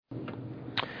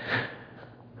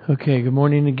Okay, good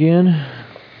morning again.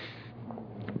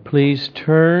 Please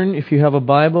turn, if you have a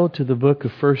Bible, to the book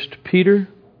of 1 Peter.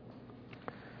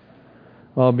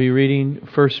 I'll be reading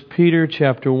 1 Peter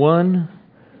chapter 1,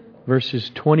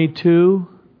 verses 22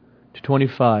 to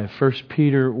 25. 1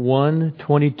 Peter 1,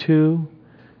 22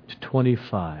 to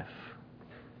 25.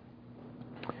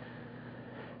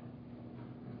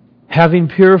 Having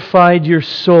purified your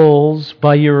souls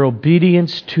by your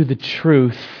obedience to the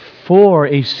truth, for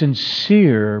a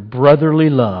sincere brotherly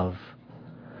love,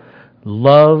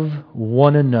 love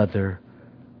one another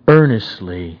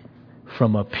earnestly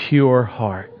from a pure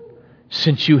heart,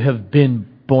 since you have been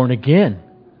born again,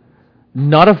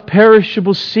 not of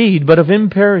perishable seed, but of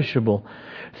imperishable,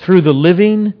 through the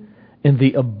living and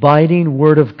the abiding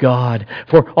Word of God.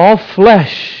 For all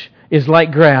flesh is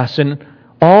like grass, and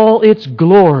all its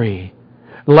glory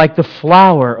like the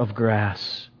flower of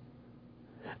grass.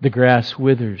 The grass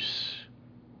withers,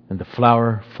 and the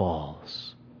flower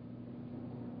falls.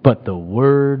 But the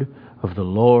word of the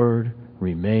Lord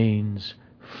remains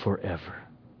forever.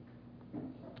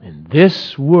 And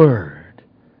this word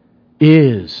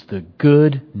is the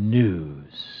good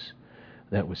news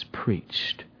that was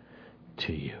preached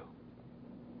to you.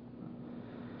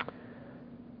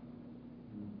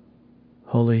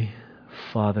 Holy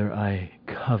Father, I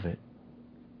covet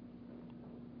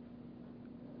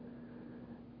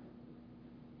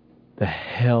the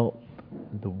help,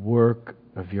 the work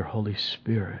of your Holy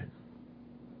Spirit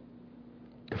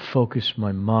to focus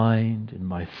my mind and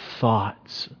my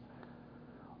thoughts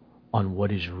on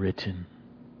what is written,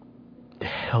 to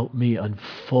help me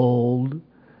unfold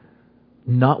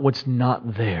not what's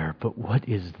not there, but what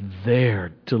is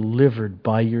there, delivered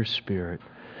by your Spirit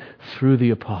through the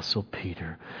Apostle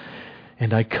Peter.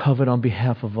 And I covet on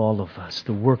behalf of all of us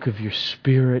the work of your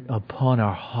Spirit upon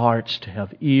our hearts, to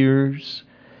have ears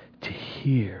to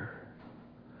hear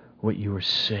what you are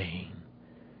saying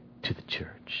to the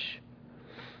church.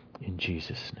 In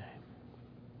Jesus' name.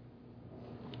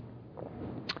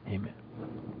 Amen.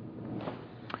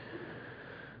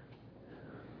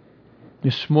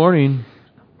 This morning,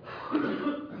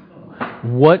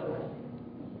 what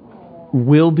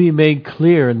will be made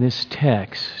clear in this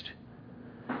text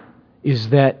is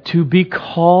that to be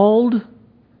called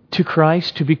to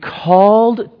Christ, to be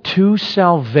called to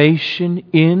salvation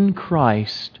in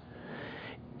Christ,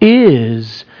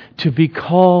 is to be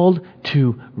called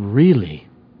to really,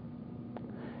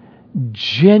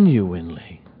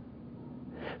 genuinely,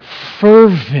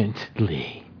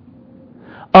 fervently,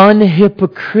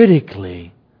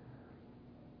 unhypocritically,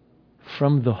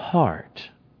 from the heart,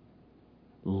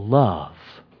 love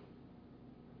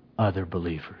other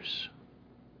believers.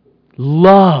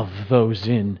 Love those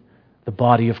in the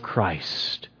body of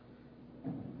Christ,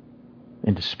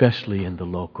 and especially in the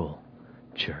local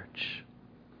church.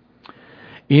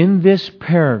 In this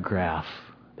paragraph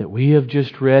that we have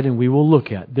just read and we will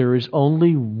look at, there is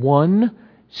only one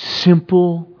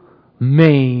simple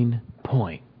main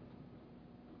point,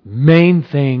 main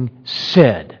thing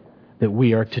said that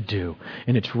we are to do.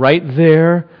 And it's right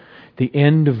there, the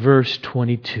end of verse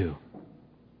 22.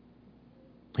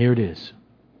 Here it is.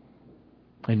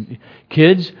 And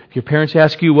kids, if your parents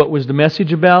ask you what was the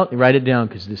message about, write it down,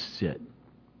 because this is it.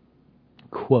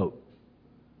 Quote,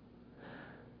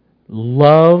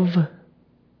 love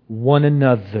one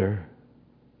another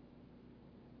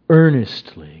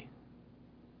earnestly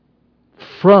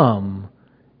from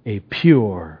a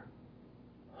pure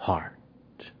heart.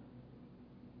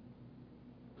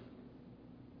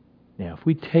 Now, if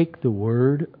we take the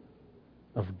Word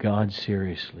of God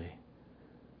seriously,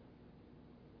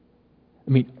 I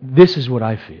mean, this is what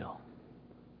I feel.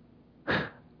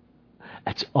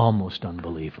 That's almost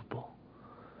unbelievable.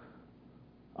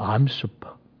 I'm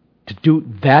supposed to do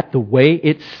that the way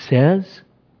it says?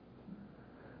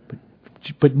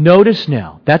 But notice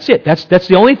now, that's it. That's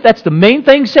the main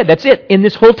thing said. That's it in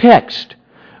this whole text.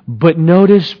 But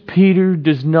notice Peter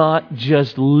does not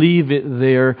just leave it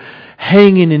there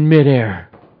hanging in midair,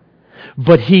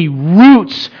 but he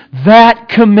roots that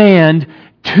command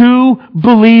to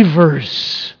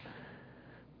believers.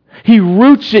 He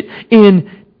roots it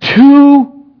in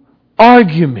two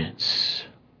arguments.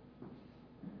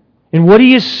 And what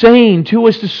he is saying to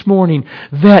us this morning,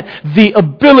 that the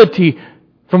ability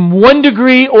from one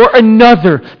degree or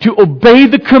another to obey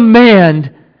the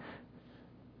command,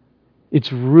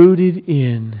 it's rooted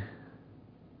in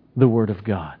the Word of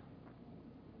God.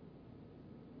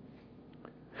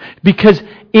 Because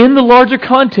in the larger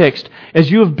context, as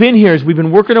you have been here, as we've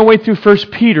been working our way through 1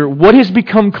 Peter, what has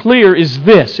become clear is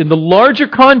this. In the larger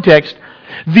context,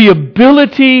 the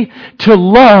ability to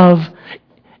love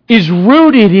is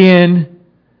rooted in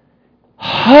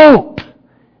hope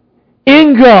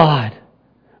in God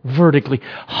vertically.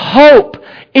 Hope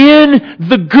in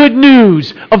the good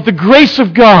news of the grace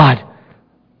of God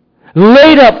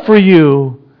laid up for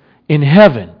you in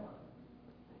heaven.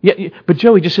 Yeah, but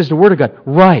Joey just says the Word of God.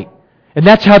 Right. And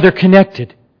that's how they're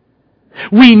connected.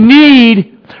 We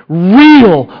need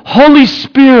real Holy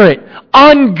Spirit,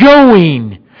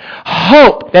 ongoing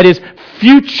hope. That is,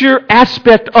 future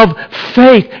aspect of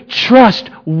faith, trust,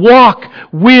 walk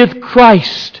with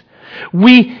Christ.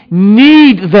 We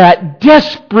need that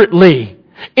desperately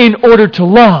in order to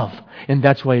love. And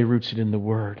that's why He roots it in the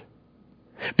Word.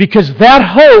 Because that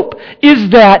hope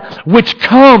is that which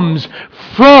comes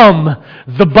from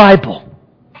the Bible.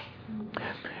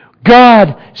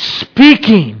 God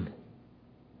speaking.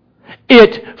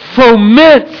 It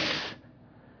foments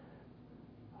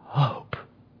hope,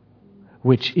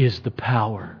 which is the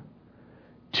power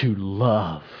to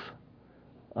love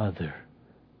other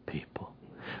people.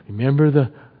 Remember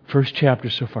the first chapter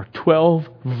so far, 12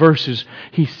 verses.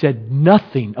 He said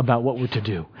nothing about what we're to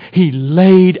do. He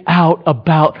laid out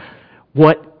about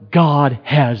what God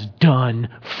has done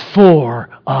for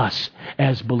us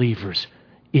as believers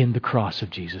in the cross of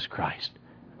Jesus Christ.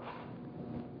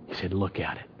 He said, look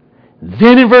at it.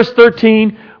 Then in verse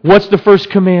 13, what's the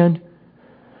first command?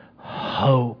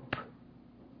 Hope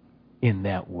in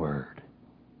that Word.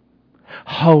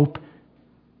 Hope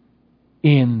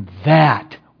in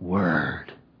that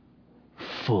Word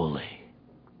fully.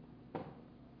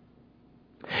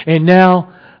 And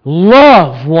now,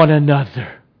 love one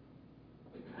another.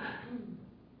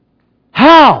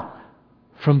 How?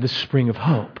 From the spring of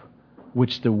hope,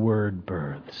 which the Word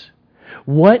births.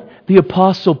 What the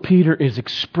Apostle Peter is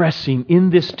expressing in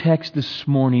this text this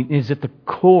morning is at the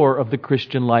core of the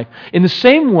Christian life, in the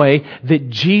same way that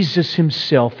Jesus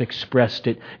Himself expressed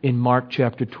it in Mark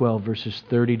chapter 12, verses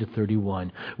 30 to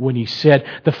 31, when He said,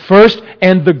 the first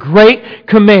and the great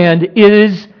command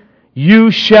is,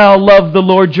 you shall love the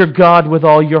Lord your God with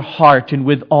all your heart and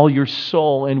with all your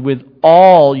soul and with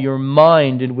all your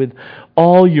mind and with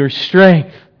all your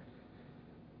strength.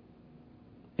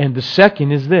 And the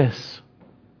second is this,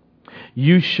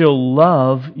 you shall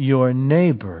love your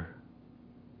neighbor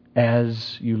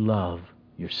as you love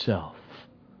yourself.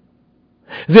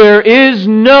 There is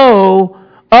no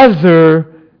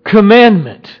other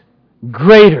commandment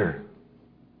greater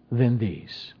than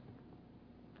these.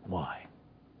 Why?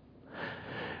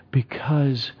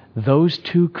 Because those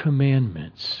two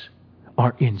commandments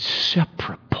are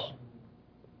inseparable.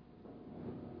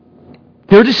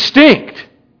 They're distinct.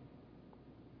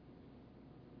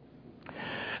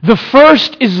 The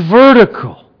first is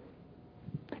vertical.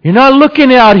 You're not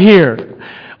looking out here.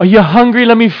 Are you hungry?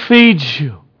 Let me feed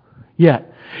you.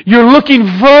 Yet. You're looking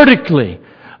vertically.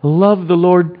 Love the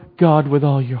Lord God with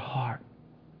all your heart.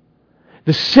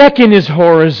 The second is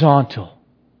horizontal.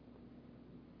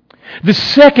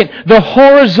 The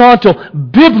horizontal,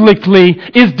 biblically,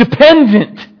 is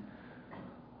dependent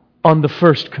on the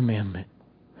first commandment,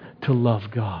 to love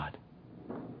God.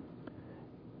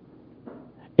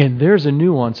 And there's a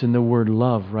nuance in the word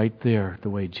love right there,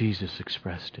 the way Jesus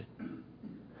expressed it.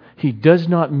 He does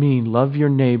not mean love your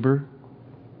neighbor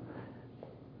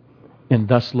and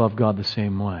thus love God the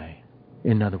same way.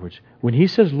 In other words, when He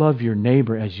says love your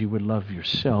neighbor as you would love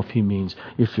yourself, He means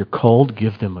if you're cold,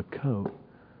 give them a coat.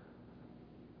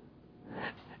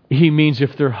 He means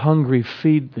if they're hungry,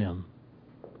 feed them.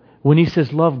 When He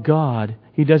says love God,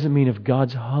 He doesn't mean if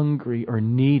God's hungry or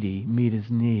needy, meet His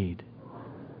need.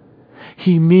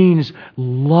 He means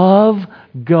love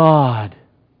God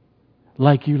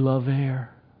like you love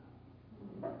air.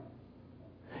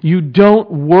 You don't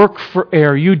work for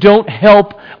air. You don't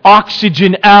help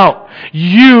oxygen out.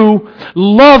 You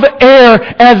love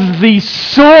air as the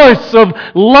source of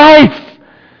life.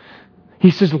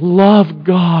 He says, love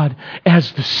God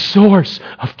as the source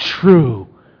of true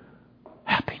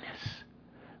happiness.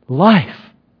 Life.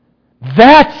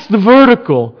 That's the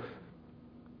vertical.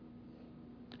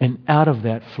 And out of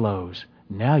that flows,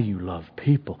 now you love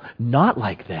people. Not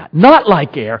like that. Not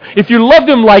like air. If you love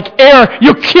them like air,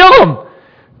 you kill them.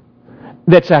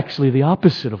 That's actually the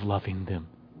opposite of loving them.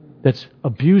 That's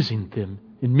abusing them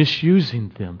and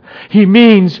misusing them. He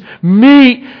means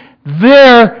meet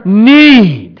their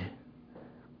need.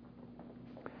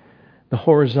 The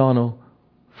horizontal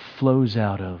flows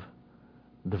out of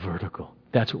the vertical.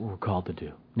 That's what we're called to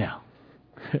do. Now,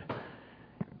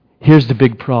 here's the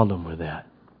big problem with that.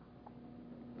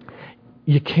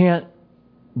 You can't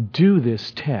do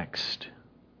this text.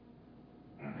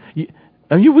 We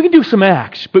can do some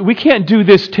acts, but we can't do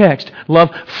this text. Love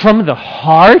from the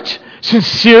heart,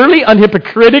 sincerely,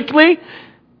 unhypocritically,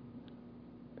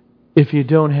 if you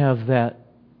don't have that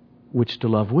which to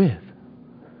love with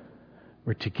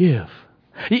or to give.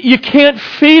 You can't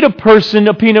feed a person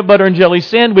a peanut butter and jelly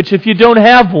sandwich if you don't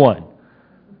have one,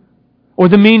 or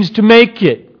the means to make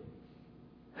it.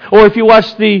 Or if you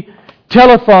watched the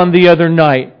telethon the other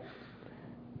night,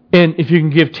 and if you can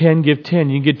give 10, give 10.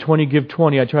 You can give 20, give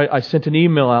 20. I sent an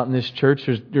email out in this church.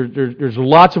 There's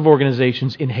lots of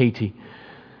organizations in Haiti,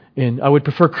 and I would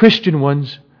prefer Christian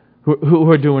ones who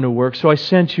are doing the work. So I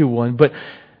sent you one. But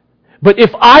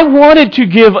if I wanted to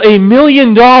give $1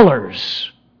 million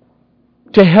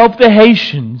to help the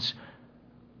Haitians,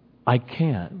 I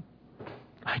can't.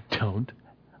 I don't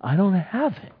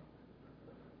have it.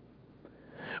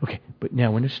 Okay, but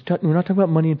now we're not talking about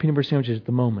money and peanut butter sandwiches at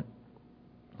the moment.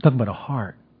 I'm talking about a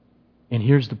heart. And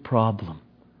here's the problem.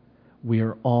 We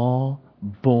are all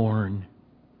born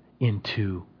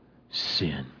into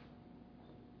sin.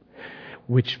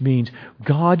 Which means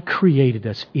God created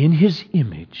us in His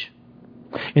image.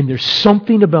 And there's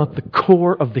something about the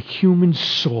core of the human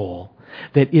soul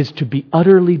that is to be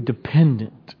utterly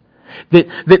dependent.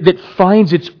 That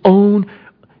finds its own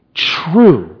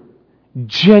true,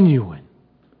 genuine,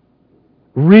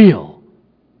 real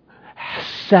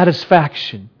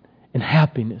satisfaction and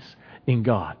happiness in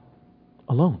God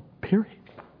alone. Period.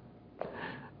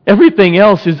 Everything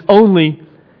else is only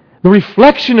the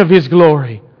reflection of His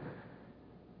glory.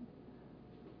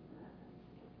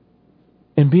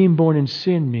 And being born in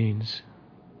sin means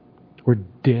we're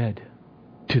dead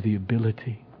to the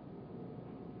ability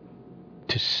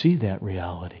to see that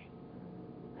reality.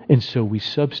 And so we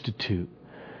substitute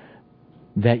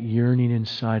that yearning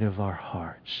inside of our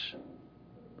hearts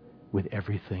with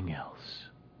everything else.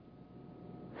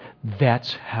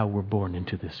 That's how we're born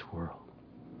into this world.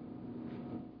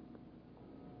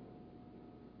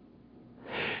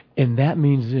 And that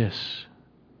means this,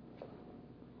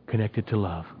 connected to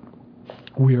love.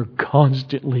 We are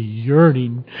constantly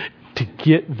yearning to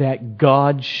get that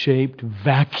God-shaped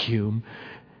vacuum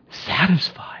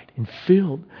satisfied and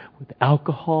filled with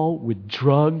alcohol, with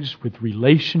drugs, with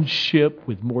relationship,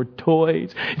 with more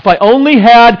toys. If I only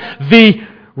had the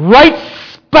right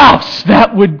spouse,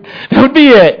 that would be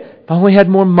it. If I only had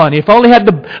more money, if I only had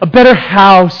a better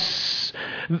house,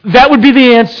 that would be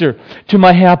the answer to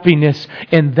my happiness.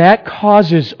 And that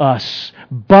causes us,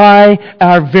 by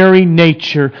our very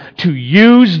nature, to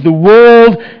use the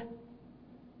world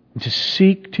and to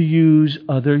seek to use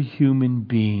other human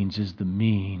beings as the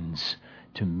means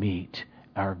to meet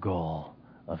our goal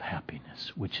of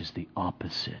happiness, which is the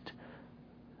opposite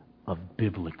of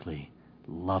biblically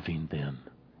loving them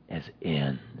as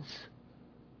ends.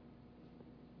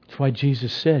 That's why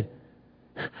Jesus said,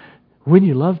 when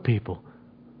you love people,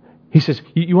 He says,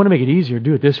 you want to make it easier,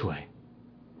 do it this way.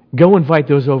 Go invite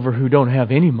those over who don't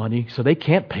have any money so they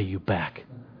can't pay you back.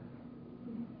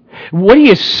 What He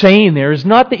is saying there is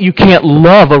not that you can't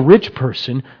love a rich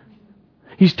person.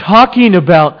 He's talking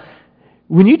about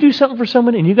when you do something for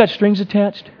someone and you got strings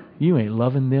attached, you ain't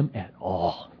loving them at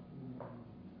all.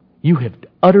 You have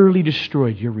utterly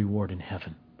destroyed your reward in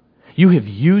heaven. You have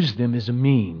used them as a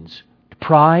means to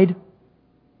pride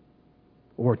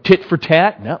or tit for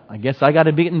tat. No, I guess I got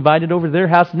to be invited over to their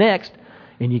house next.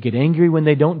 And you get angry when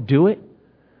they don't do it.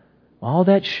 All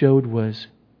that showed was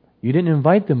you didn't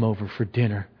invite them over for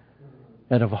dinner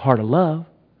out of a heart of love.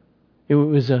 It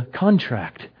was a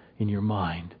contract in your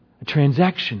mind, a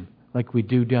transaction like we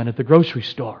do down at the grocery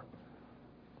store.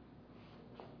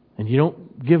 And you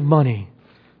don't give money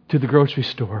to the grocery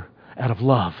store out of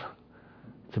love.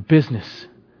 It's a business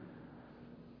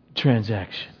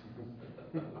transaction.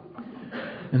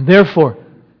 And therefore,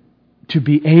 to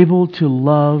be able to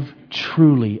love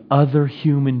truly other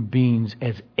human beings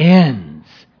as ends,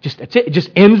 that's it. It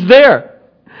just ends there.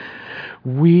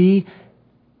 We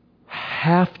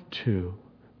have to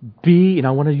be, and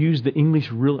I want to use the English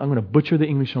I'm going to butcher the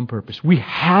English on purpose. We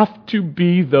have to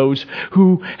be those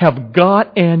who have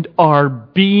got and are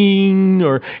being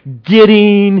or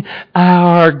getting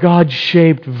our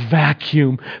God-shaped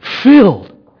vacuum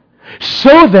filled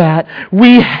so that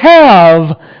we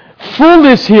have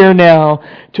fullness here now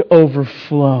to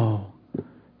overflow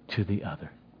to the other.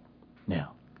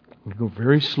 Now, I'm going to go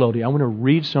very slowly. I want to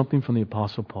read something from the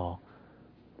Apostle Paul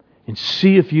and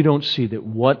see if you don't see that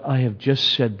what I have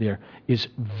just said there is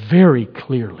very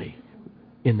clearly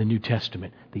in the New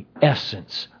Testament, the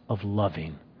essence of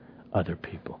loving other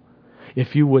people.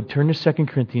 If you would, turn to 2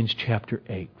 Corinthians chapter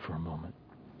 8 for a moment.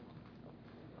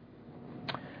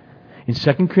 In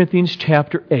 2 Corinthians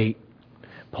chapter 8,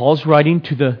 Paul's writing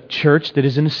to the church that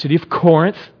is in the city of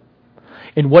Corinth.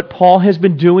 And what Paul has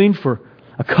been doing for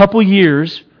a couple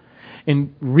years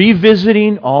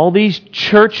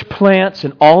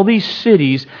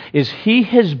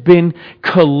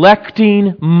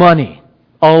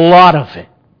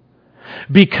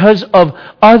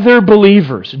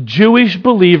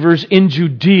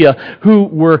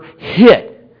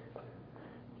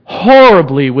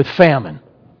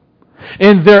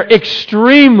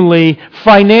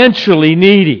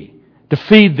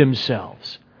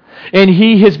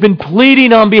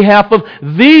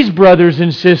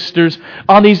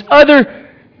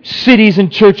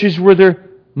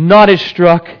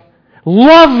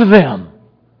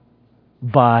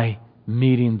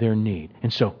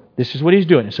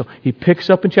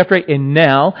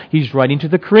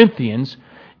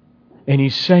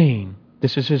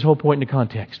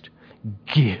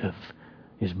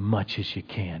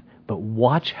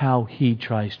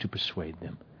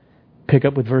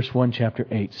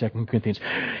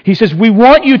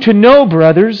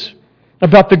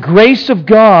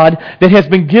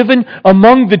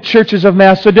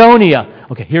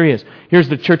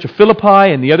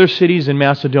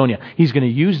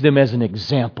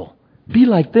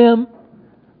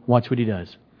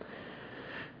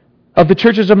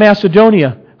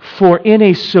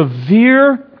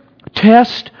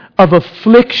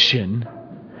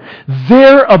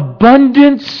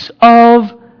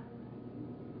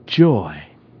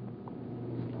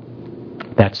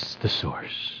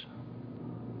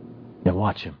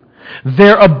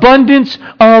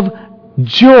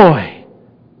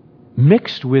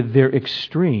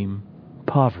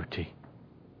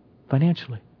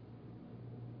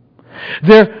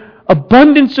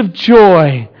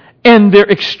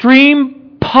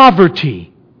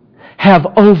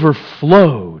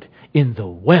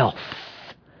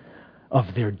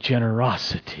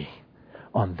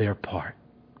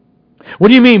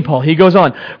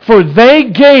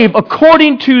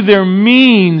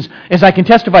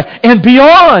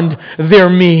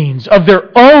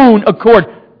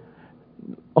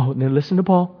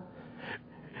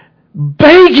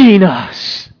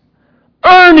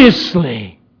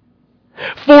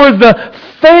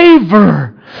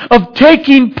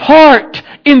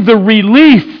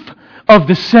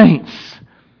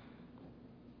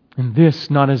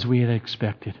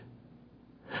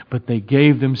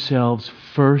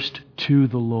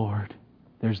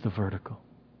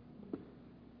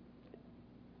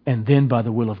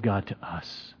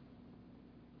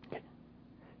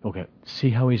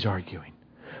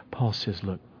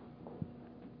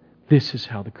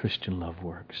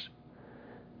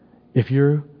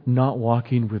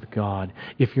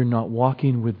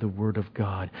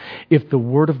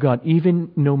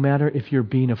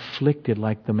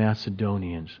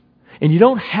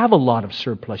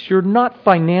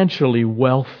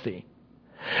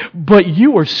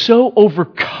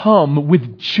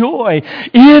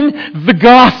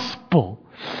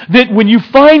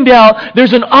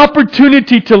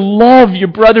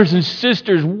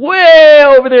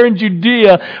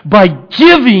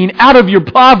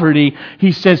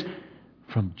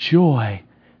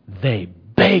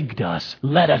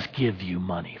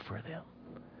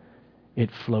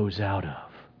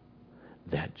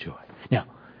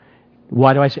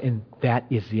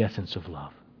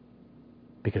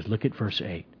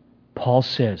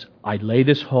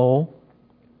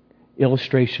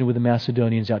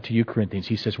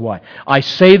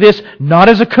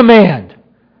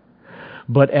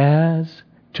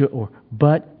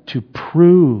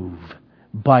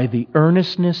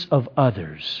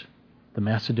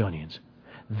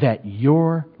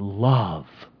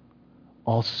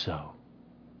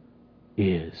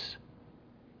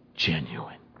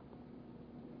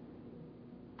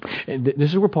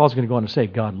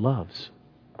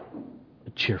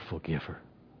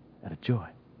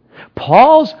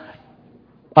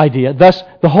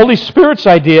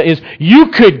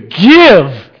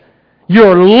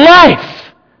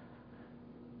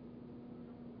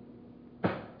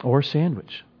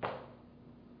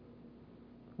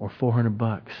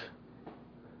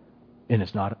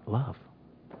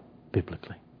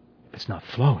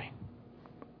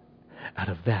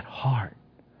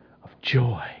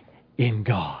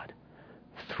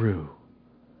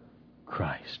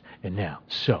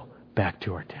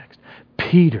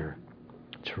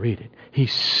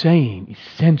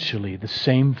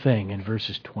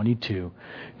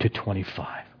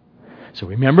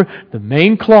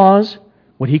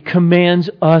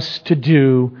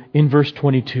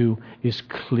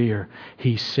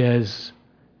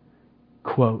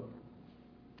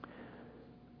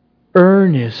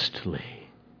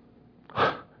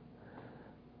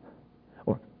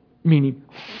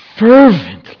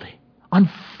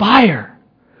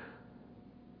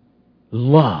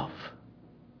love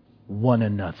one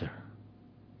another.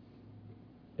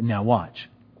 Now watch.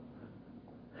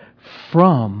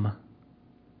 From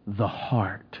the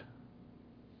heart,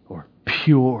 or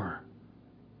pure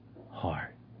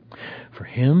heart. For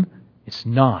him, it's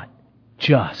not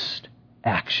just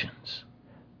actions,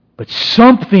 but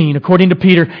something, according to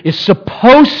Peter, is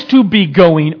supposed to be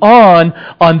going on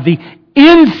the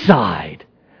inside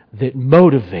that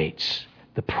motivates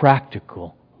the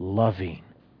practical, loving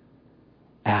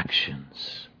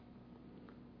actions.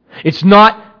 It's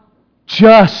not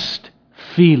just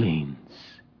feelings.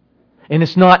 And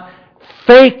it's not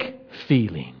fake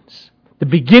feelings. The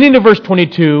beginning of verse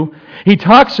 22, he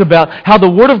talks about how the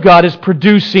Word of God is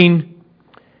producing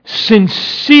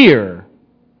sincere,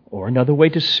 or another way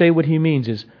to say what he means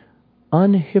is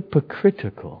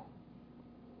unhypocritical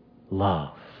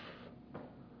love.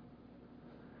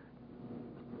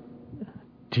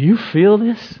 Do you feel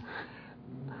this?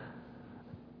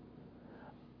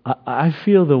 I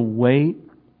feel the weight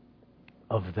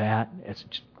of that as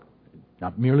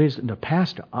not merely as a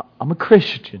pastor. I'm a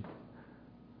Christian.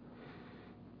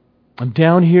 I'm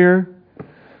down here.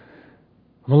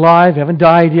 I'm alive, haven't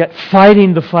died yet,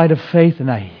 fighting the fight of faith, and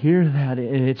I hear that,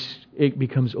 and it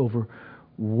becomes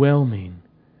overwhelming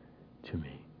to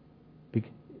me.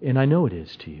 And I know it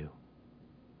is to you.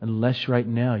 Unless right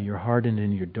now you're hardened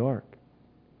and you're dark.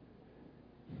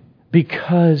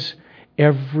 Because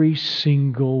every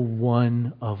single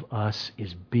one of us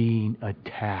is being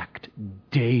attacked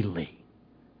daily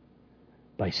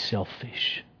by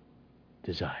selfish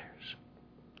desires.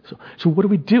 So what do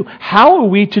we do? How are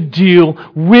we to deal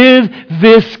with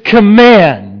this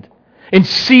command and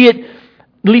see it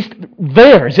at least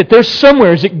there? Is it there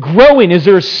somewhere? Is it growing? Is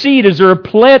there a seed? Is there a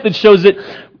plant that shows that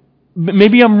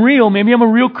maybe I'm real, maybe I'm a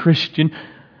real Christian,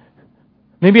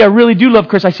 maybe I really do love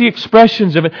Christ. I see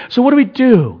expressions of it. So what do we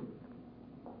do?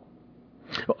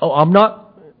 Oh, I'm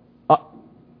not...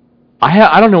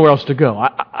 I don't know where else to go.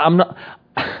 I'm not...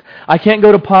 I can't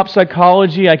go to pop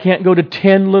psychology. I can't go to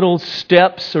 10 little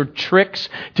steps or tricks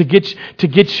to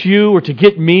get you or to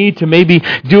get me to maybe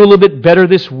do a little bit better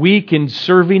this week in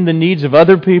serving the needs of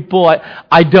other people.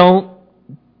 I don't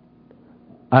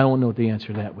know what the answer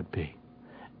to that would be.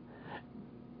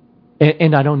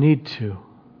 And I don't need to.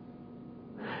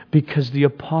 Because the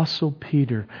Apostle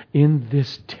Peter in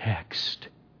this text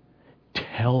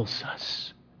tells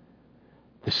us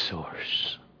the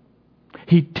source.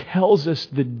 He tells us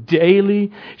the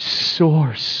daily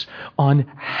source on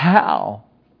how.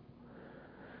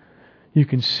 You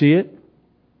can see it.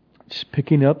 It's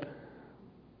picking up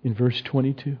in verse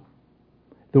 22.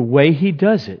 The way he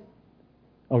does it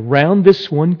around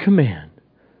this one command.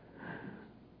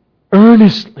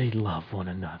 Earnestly love one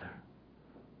another.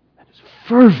 That is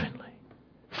fervently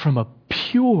from a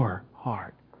pure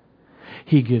heart.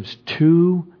 He gives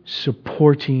two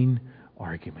supporting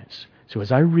arguments. So as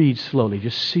I read slowly,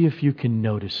 just see if you can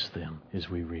notice them as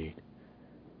we read.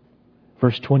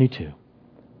 Verse 22.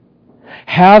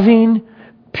 Having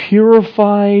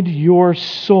purified your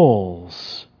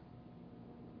souls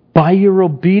by your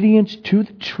obedience to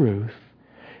the truth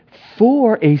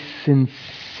for a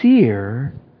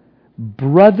sincere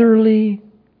brotherly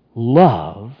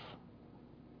love,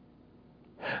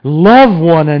 love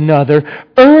one another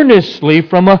earnestly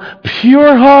from a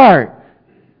pure heart,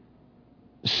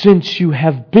 since you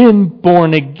have been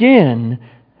born again,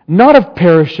 not of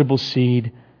perishable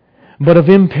seed, but of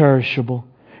imperishable,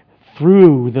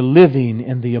 through the living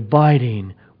and the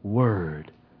abiding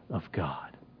Word of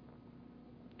God.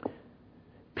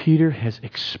 Peter has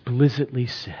explicitly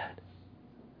said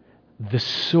the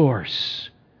source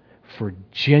for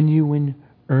genuine,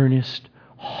 earnest,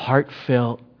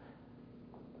 heartfelt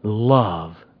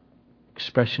love,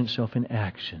 expressing itself in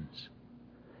actions,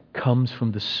 comes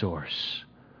from the source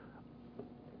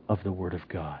of the Word of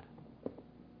God,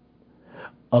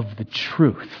 of the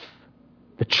truth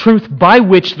by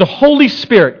which the Holy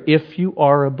Spirit, if you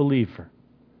are a believer,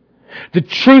 the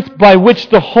truth by which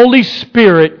the Holy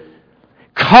Spirit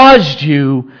caused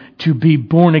you to be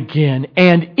born again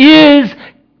and is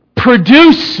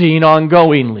producing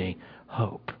ongoingly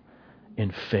hope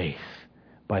and faith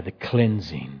by the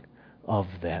cleansing of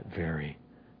that very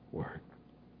Word.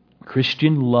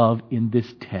 Christian love in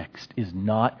this text is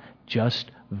not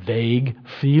just vague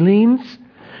feelings,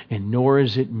 and nor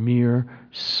is it mere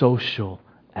social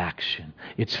action.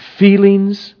 It's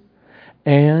feelings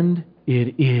and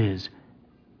it is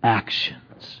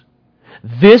actions.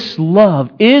 This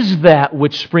love is that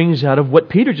which springs out of what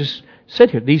Peter just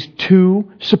said here. These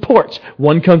two supports.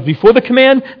 One comes before the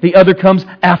command, the other comes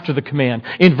after the command.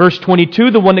 In verse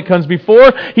 22, the one that comes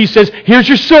before, he says, here's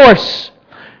your source.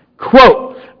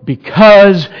 quote,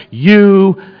 because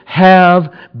you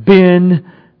have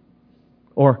been,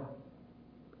 or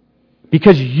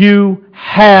because you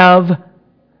have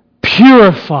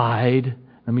purified.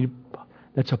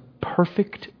 That's a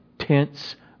perfect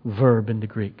tense verb in the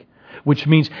Greek, which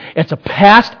means it's a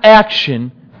past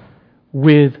action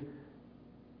with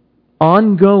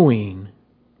ongoing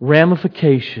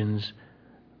ramifications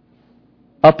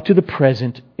up to the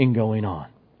present and going on.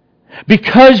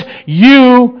 Because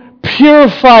you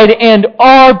purified and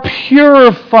are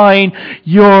purifying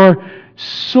your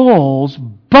souls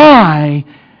by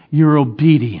your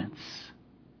obedience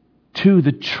to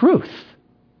the truth.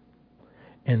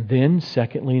 And then,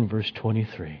 secondly, in verse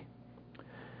 23,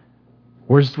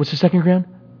 what's the second ground?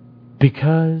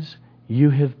 Because you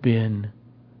have been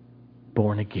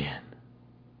born again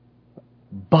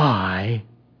by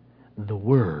the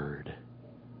Word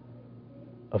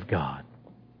of God.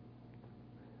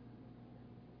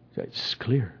 So it's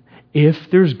clear.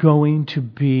 If there's going to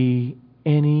be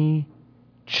any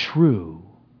true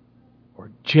or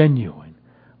genuine,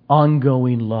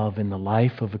 ongoing love in the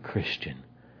life of a Christian,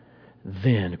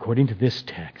 then, according to this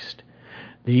text,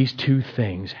 these two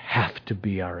things have to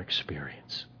be our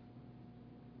experience.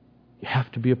 You have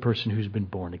to be a person who's been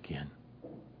born again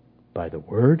by the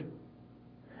Word,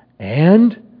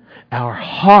 and our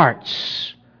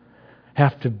hearts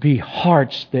have to be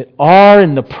hearts that are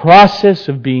in the process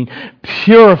of being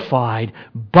purified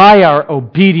by our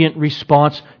obedient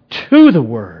response to the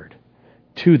Word,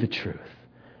 to the truth.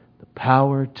 The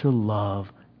power to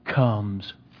love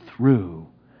comes through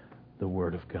the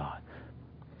Word of God.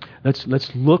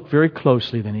 Let's look very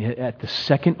closely then at the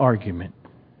second argument,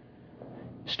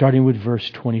 starting with verse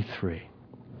 23.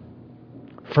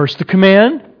 First, the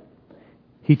command.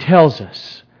 He tells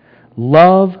us,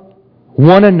 love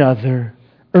one another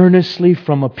earnestly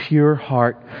from a pure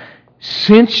heart,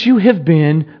 since you have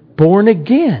been born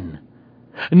again,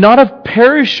 not of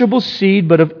perishable seed,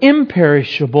 but of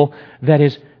imperishable, that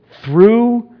is,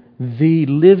 through the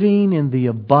living and the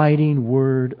abiding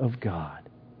Word of God.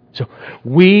 So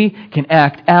we can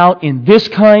act out in this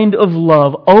kind of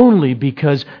love only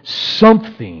because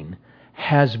something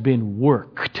has been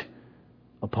worked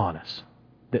upon us.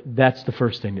 That's the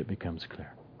first thing that becomes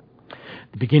clear.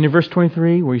 The beginning of verse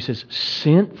 23, where he says,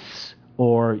 since,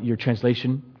 or your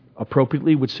translation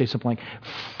appropriately would say something like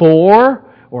for,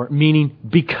 or meaning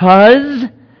because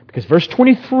verse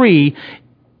 23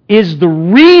 is the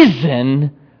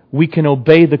reason we can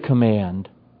obey the command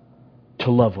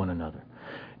to love one another.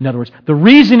 In other words, the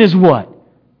reason is what?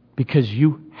 Because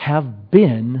you have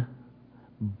been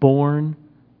born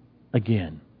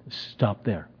again. Stop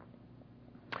there.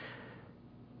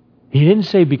 He didn't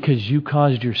say because you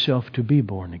caused yourself to be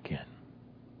born again.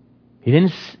 He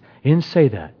didn't say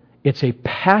that. It's a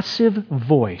passive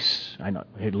voice. I know,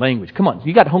 language. Come on,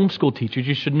 you got homeschool teachers,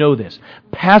 you should know this.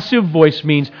 Passive voice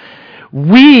means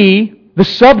we, the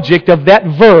subject of that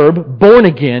verb, born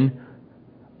again,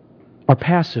 are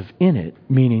passive in it,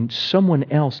 meaning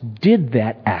someone else did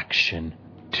that action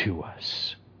to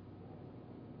us,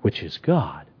 which is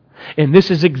God. And this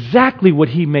is exactly what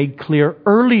he made clear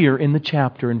earlier in the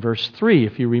chapter in verse 3,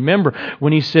 if you remember,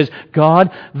 when he says,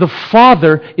 God the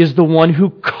Father is the one who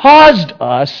caused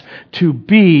us to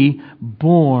be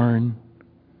born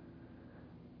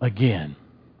again.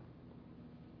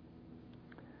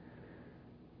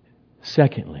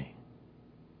 Secondly,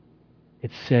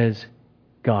 it says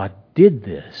God did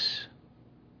this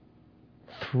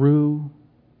through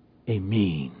a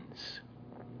means.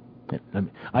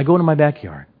 I go into my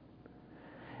backyard,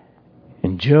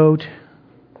 and Joe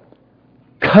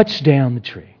cuts down the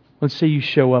tree. Let's say you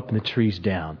show up and the tree's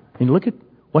down. And look at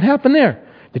what happened there.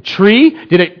 The tree,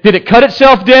 did it cut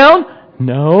itself down?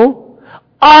 No.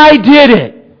 I did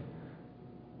it.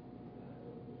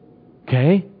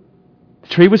 Okay? The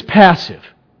tree was passive.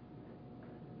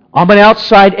 I'm an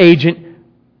outside agent.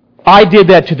 I did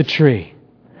that to the tree.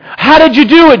 How did you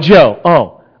do it, Joe?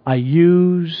 Oh, I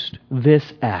used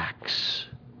this axe.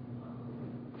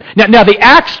 Now the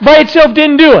axe by itself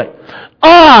didn't do it.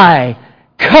 I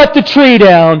cut the tree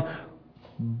down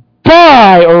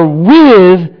by or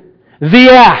with the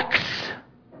axe.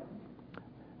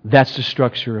 That's the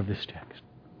structure of this text.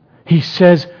 He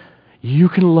says, you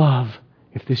can love,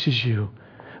 if this is you,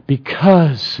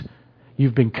 because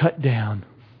you've been cut down,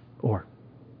 or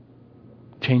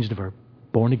change the verb,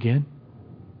 born again,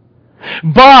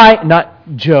 by,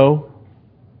 not Joe,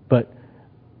 but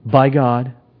by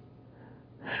God,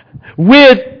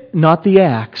 with, not the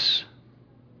axe,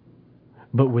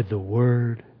 but with the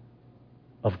Word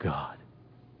of God.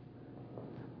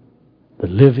 The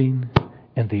living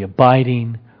and the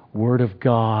abiding Word of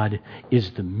God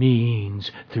is the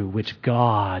means through which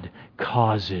God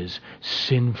causes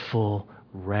sinful,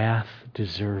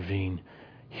 wrath-deserving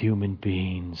human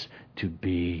beings to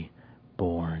be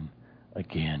born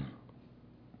again.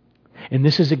 And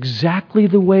this is exactly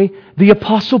the way the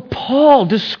Apostle Paul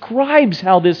describes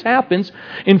how this happens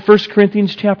in 1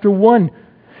 Corinthians chapter 1,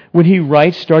 when he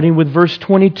writes, starting with verse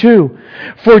 22,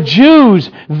 "For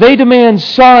Jews, they demand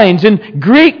signs, and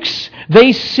Greeks,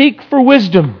 they seek for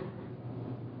wisdom.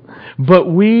 But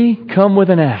we come with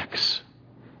an axe."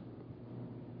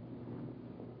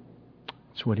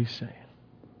 That's what he's saying.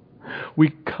 We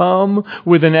come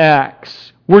with an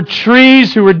axe. We're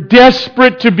trees who are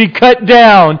desperate to be cut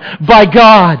down by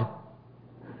God.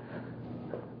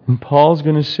 And Paul's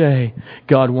going to say,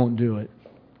 God won't do it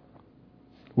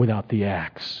without the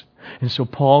axe. And so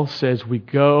Paul says we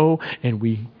go and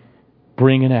we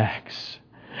bring an axe.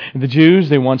 And the Jews,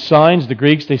 they want signs. The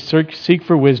Greeks, they seek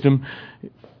for wisdom.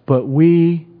 But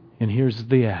we, and here's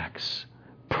the axe,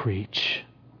 preach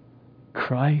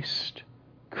Christ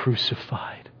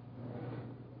crucified.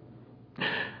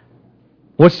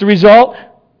 What's the result?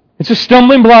 It's a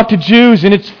stumbling block to Jews,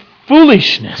 and it's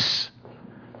foolishness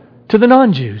to the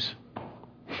non-Jews.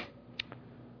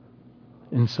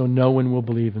 And so no one will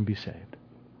believe and be saved.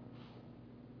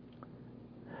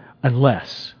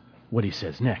 Unless what he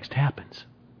says next happens.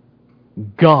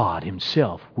 God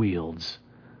Himself wields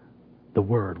the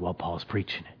Word while Paul's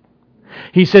preaching it.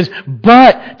 He says,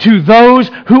 "But to those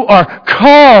who are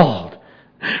called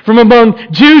from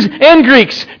among Jews and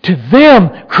Greeks, to them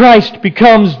Christ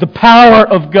becomes the power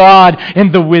of God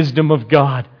and the wisdom of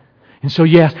God." And so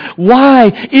yes,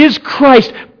 why is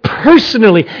Christ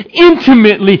personally,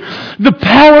 intimately the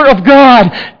power of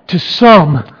God to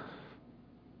some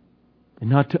and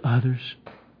not to others?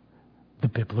 The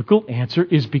biblical answer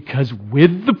is because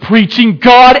with the preaching,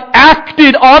 God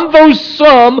acted on those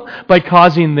some by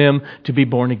causing them to be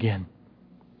born again.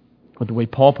 Or the way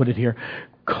Paul put it here,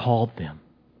 called them.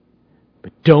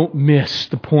 But don't miss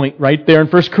the point right there in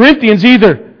 1 Corinthians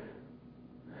either.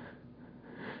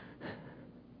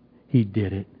 He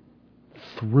did it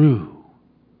through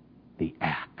the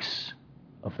acts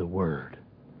of the Word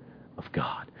of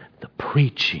God. The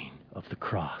preaching of the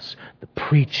cross. The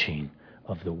preaching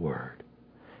of the Word.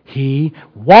 He,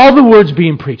 while the Word's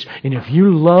being preached, and if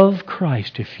you love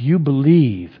Christ, if you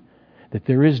believe that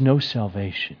there is no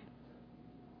salvation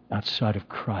outside of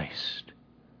Christ,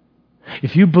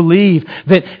 if you believe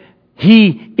that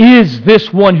He is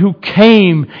this one who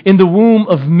came in the womb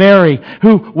of Mary,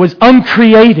 who was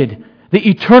uncreated, the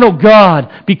eternal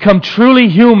God, become truly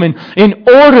human in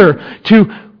order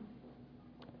to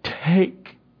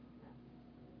take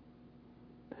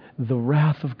the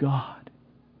wrath of God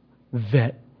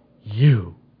that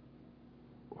you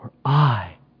or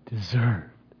I deserved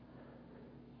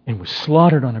and was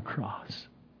slaughtered on a cross,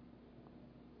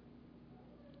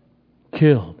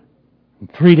 killed,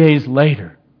 and 3 days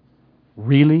later,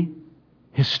 really,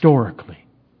 historically,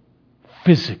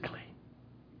 physically,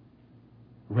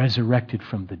 resurrected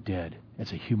from the dead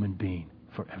as a human being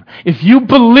forever. If you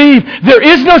believe there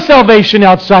is no salvation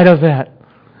outside of that,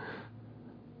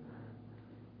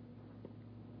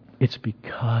 it's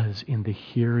because in the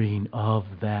hearing of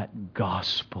that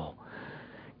gospel,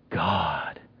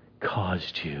 God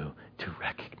caused you to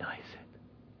recognize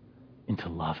it and to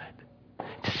love it,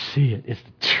 to see it as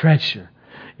the treasure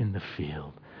in the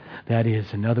field. That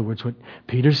is, in other words, what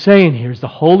Peter's saying here is the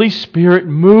Holy Spirit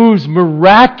moves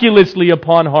miraculously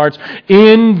upon hearts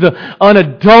in the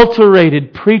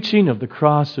unadulterated preaching of the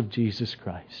cross of Jesus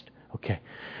Christ. Okay,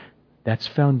 that's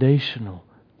foundational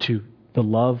to the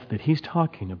love that he's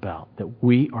talking about, that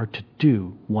we are to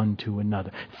do one to another.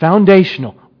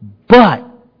 Foundational, but,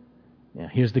 now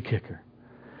here's the kicker.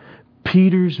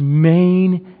 Peter's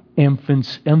main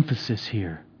emphasis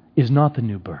here is not the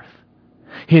new birth.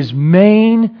 His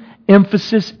main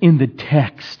emphasis in the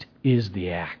text is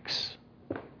the axe.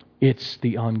 It's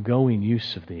the ongoing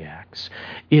use of the axe.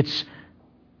 It's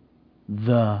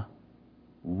the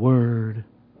Word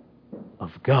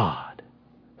of God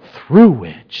through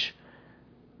which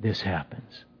this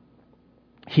happens.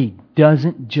 He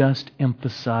doesn't just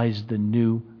emphasize the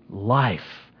new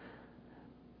life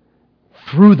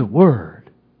through the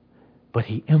Word, but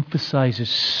he emphasizes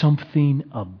something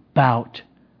about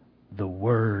the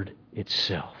Word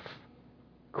itself.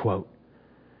 Quote,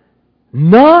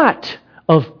 "Not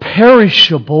of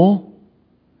perishable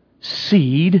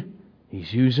seed,"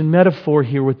 he's using metaphor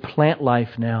here with plant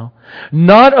life now,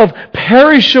 "not of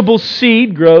perishable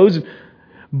seed grows,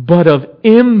 but of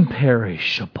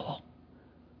imperishable,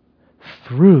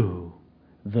 through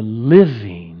the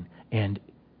living and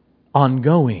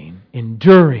ongoing,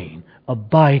 enduring,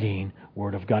 abiding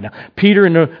Word of God. Now, Peter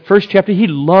in the first chapter, he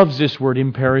loves this word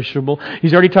imperishable.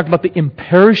 He's already talked about the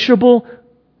imperishable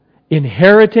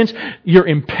inheritance, your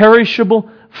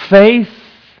imperishable faith.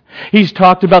 He's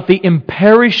talked about the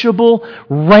imperishable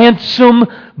ransom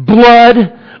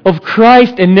blood of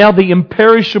Christ, and now the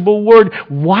imperishable Word.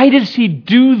 Why does He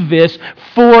do this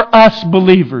for us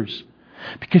believers?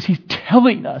 Because He's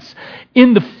telling us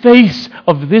in the face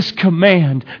of this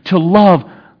command to love,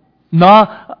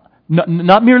 not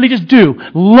merely just do,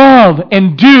 love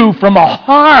and do from a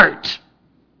heart.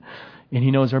 And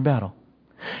He knows our battle.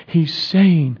 He's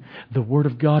saying the Word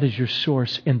of God is your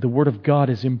source and the Word of God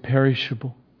is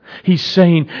imperishable. He's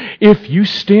saying, if you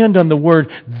stand on the Word,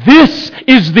 this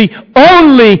is the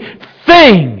only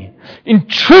thing in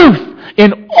truth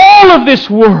in all of this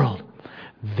world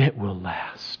that will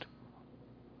last.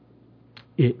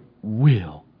 It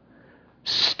will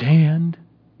stand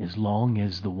as long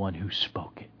as the one who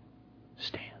spoke it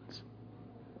stands.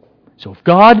 So if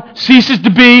God ceases to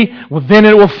be, well, then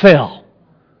it will fail.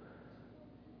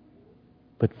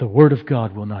 But the Word of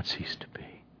God will not cease to be.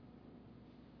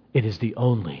 It is the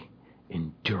only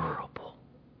endurable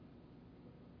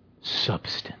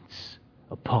substance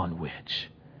upon which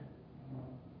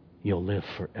you'll live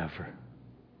forever.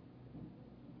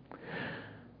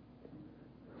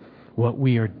 What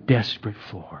we are desperate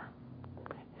for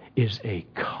is a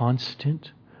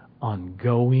constant,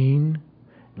 ongoing,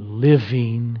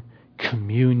 living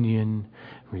communion,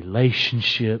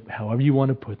 relationship, however you want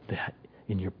to put that,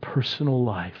 in your personal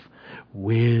life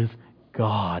with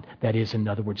God. That is, in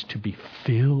other words, to be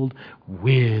filled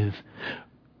with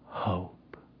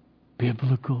hope.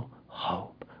 Biblical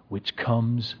hope, which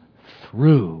comes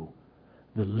through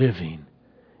the living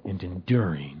and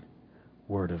enduring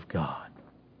Word of God.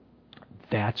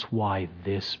 That's why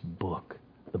this book,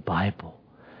 the Bible,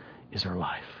 is our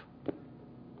life.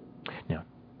 Now,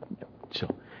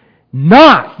 so,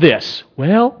 not this,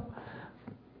 well,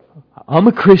 I'm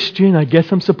a Christian, I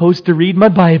guess I'm supposed to read my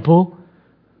Bible.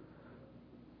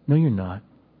 No, you're not.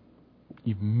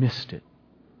 You've missed it.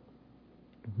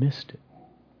 You've missed it.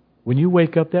 When you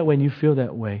wake up that way and you feel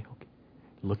that way, okay,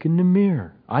 look in the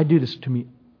mirror. I do this to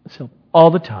myself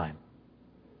all the time.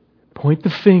 Point the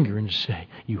finger and say,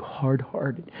 you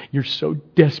hard-hearted. You're so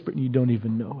desperate and you don't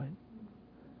even know it.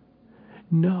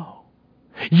 No.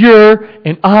 You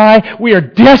and I, we are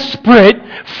desperate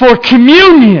for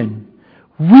communion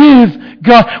with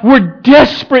God. We're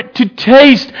desperate to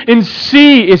taste and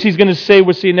see, as he's going to say,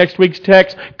 we'll see in next week's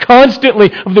text,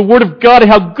 constantly of the Word of God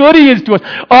and how good He is to us.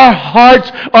 Our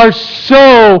hearts are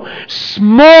so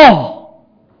small.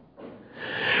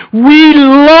 We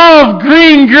love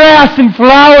green grass and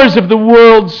flowers of the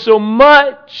world so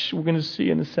much. We're going to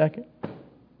see in a second.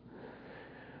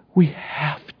 We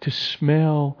have to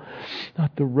smell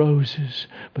not the roses,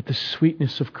 but the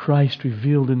sweetness of Christ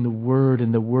revealed in the Word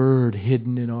and the Word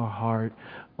hidden in our heart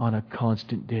on a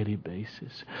constant daily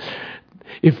basis.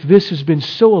 If this has been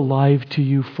so alive to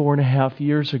you 4.5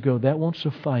 years ago, that won't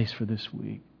suffice for this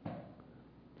week.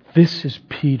 This is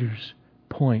Peter's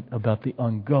point about the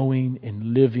ongoing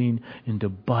and living and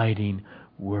abiding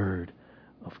Word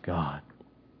of God.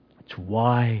 It's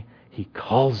why he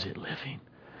calls it living.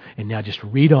 And now just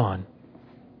read on.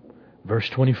 Verse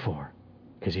 24.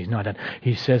 Because he's not done.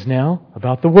 He says now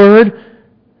about the Word,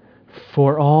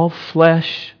 for all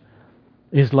flesh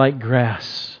is like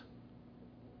grass,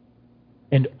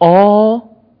 and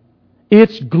all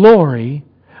its glory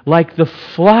like the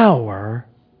flower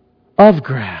of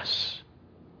grass.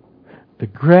 The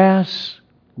grass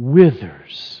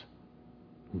withers,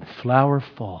 and the flower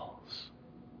falls.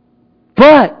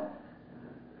 But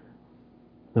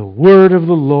the word of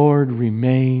the Lord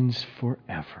remains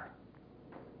forever.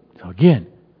 So again,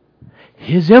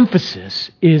 his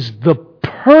emphasis is the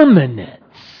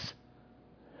permanence,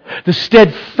 the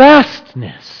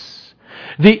steadfastness,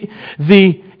 the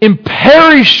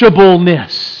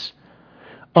imperishableness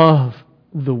of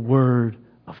the Word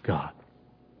of God.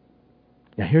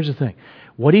 Now here's the thing.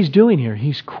 What he's doing here,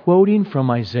 he's quoting from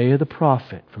Isaiah the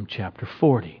prophet from chapter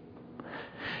 40.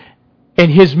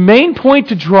 And his main point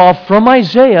to draw from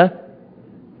Isaiah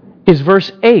is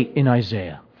verse 8 in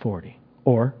Isaiah 40,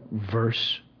 or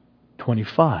verse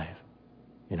 25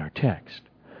 in our text.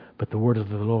 But the word of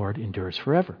the Lord endures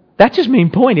forever. That's his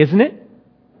main point, isn't it?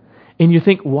 And you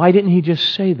think, why didn't he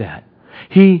just say that?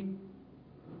 He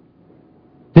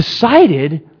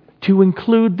decided to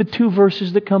include the 2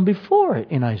 verses that come before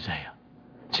it in Isaiah.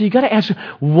 So you got to ask,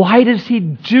 why does he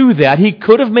do that? He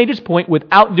could have made his point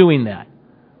without doing that.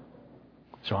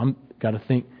 So I've got to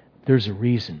think there's a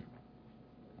reason.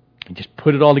 And just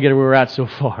put it all together where we're at so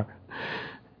far.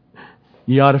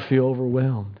 You ought to feel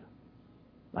overwhelmed.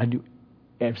 I do.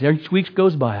 As every week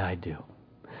goes by, I do.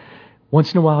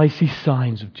 Once in a while, I see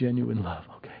signs of genuine love.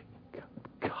 Okay,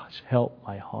 gosh, help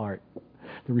my heart.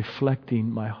 They're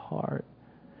reflecting my heart.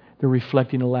 They're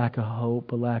reflecting a lack of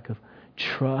hope, a lack of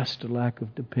trust, a lack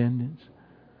of dependence.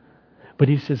 But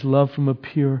he says, love from a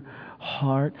pure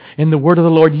heart. And the word of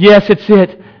the Lord, yes, it's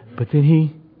it. But then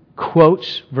he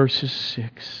quotes verses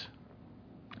 6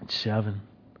 and 7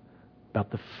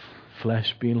 about the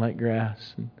flesh being like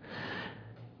grass. And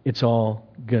it's all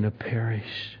going to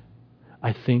perish.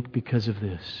 I think because of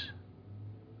this.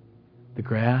 The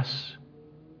grass,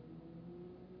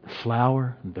 the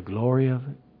flower, and the glory of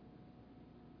it.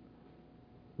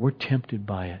 We're tempted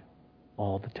by it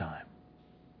all the time.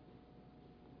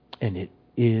 And it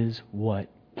is what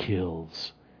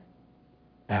kills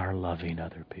our loving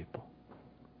other people.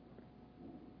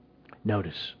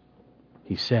 Notice,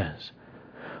 he says,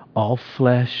 all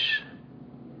flesh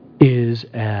is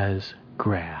as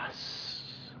grass.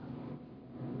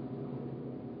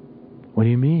 What do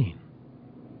you mean?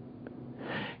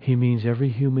 He means every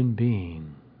human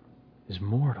being is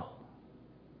mortal.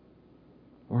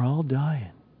 We're all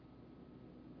dying.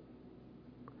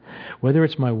 Whether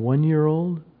it's my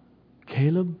 1-year-old,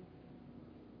 Caleb,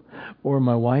 or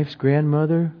my wife's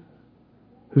grandmother,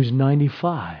 who's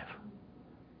 95,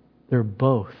 they're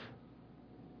both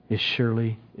as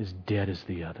surely as dead as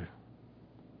the other.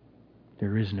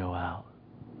 There is no out.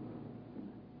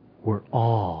 We're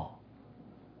all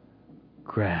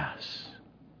grass,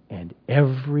 and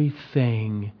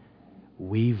everything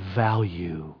we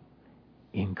value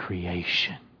in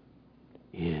creation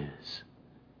is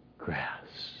grass.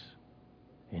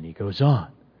 And he goes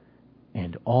on.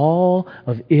 And all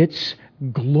of its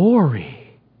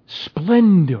glory,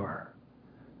 splendor,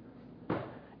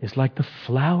 is like the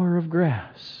flower of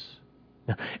grass.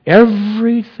 Now,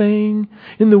 everything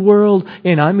in the world,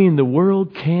 and I mean the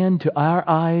world, can to our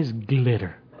eyes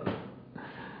glitter.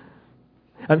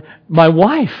 My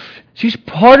wife, she's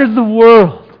part of the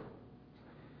world.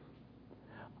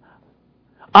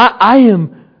 I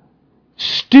am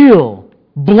still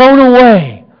blown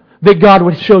away that God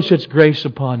would show such grace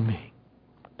upon me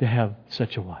to have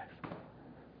such a wife.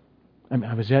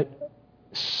 I was at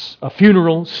a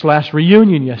funeral /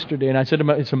 reunion yesterday, and I said to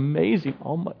myself, it's amazing.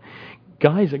 All my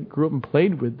guys I grew up and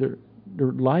played with, their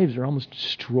lives are almost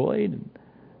destroyed. And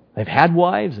they've had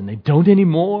wives, and they don't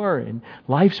anymore, and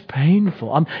life's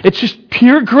painful. It's just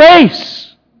pure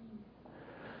grace.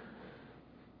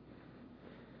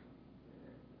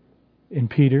 And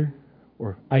Peter,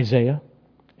 or Isaiah,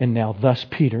 and now thus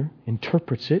Peter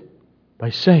interprets it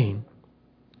by saying,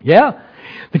 yeah,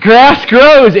 the grass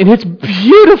grows and it's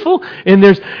beautiful and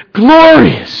there's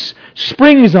glorious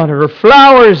springs on it or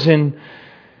flowers and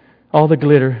all the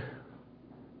glitter.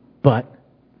 But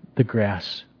the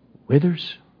grass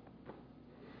withers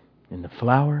and the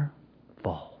flower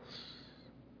falls.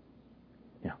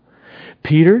 Now,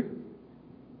 Peter,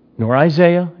 nor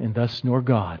Isaiah, and thus nor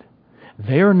God,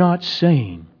 they are not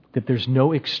saying that there's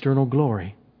no external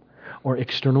glory or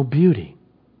external beauty.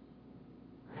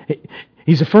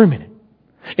 He's affirming it.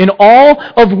 In all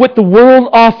of what the world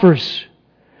offers,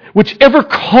 whichever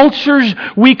cultures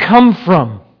we come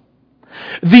from,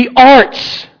 the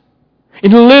arts,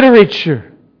 in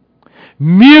literature,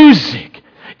 music,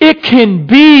 it can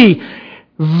be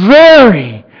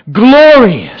very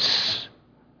glorious.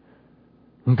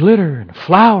 And glitter and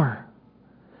flower.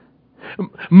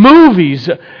 Movies,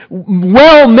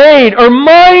 well made or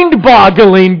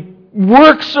mind-boggling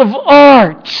works of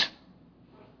art.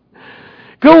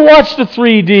 Go watch the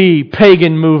 3D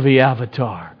pagan movie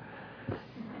Avatar.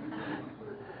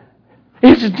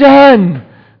 It's done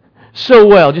so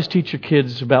well. Just teach your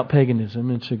kids about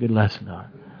paganism. It's a good lesson on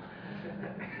it.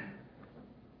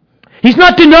 He's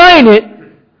not denying it.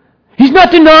 He's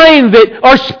not denying that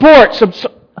our sports...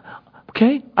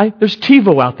 Okay? There's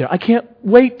TiVo out there. I can't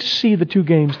wait to see the 2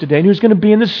 games today. And who's going to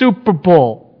be in the Super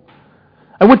Bowl?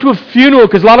 I went to a funeral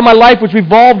because a lot of my life was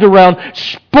revolved around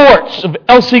sports of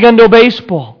El Segundo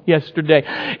baseball yesterday.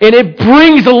 And it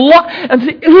brings a lot... And I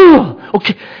think,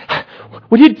 okay,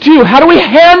 what do you do? How do we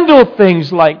handle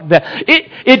things like that?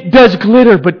 It does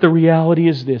glitter, but the reality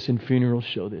is this, and funerals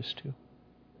show this too.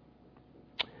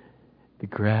 The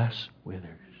grass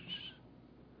withers.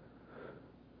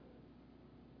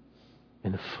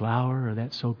 And the flower of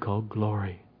that so-called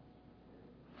glory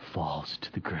falls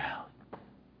to the ground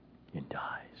and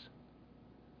dies.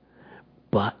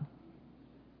 But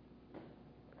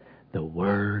the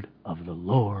word of the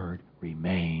Lord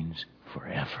remains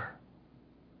forever.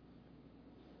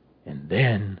 And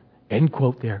then, end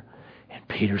quote there, and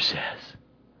Peter says,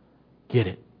 get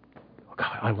it.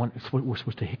 God, we're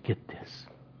supposed to get this.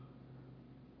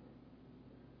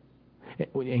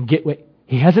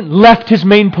 He hasn't left his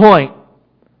main point.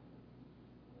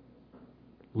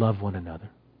 Love one another.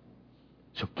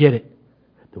 So get it.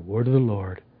 The word of the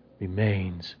Lord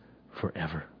remains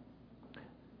forever.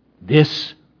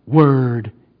 This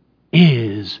word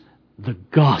is the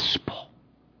gospel.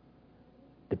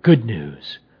 The good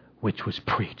news which was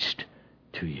preached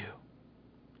to you.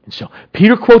 And so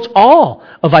Peter quotes all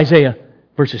of Isaiah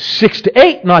verses 6 to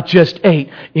 8, not just 8,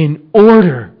 in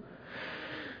order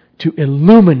to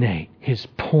illuminate his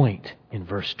point in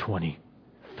verse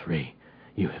 23.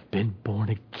 You have been born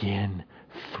again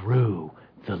through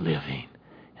the living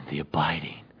and the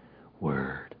abiding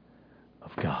Word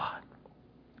of God.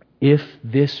 If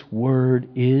this Word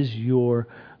is your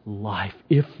life,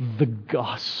 if the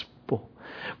gospel,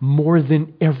 more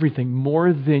than everything,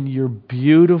 more than your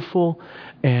beautiful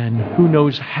and who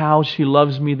knows how she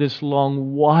loves me this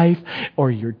long wife,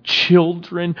 or your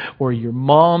children, or your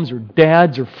moms, or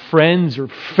dads, or friends, or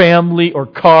family, or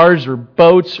cars, or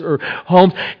boats, or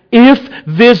homes, if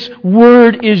this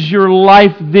Word is your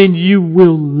life, then you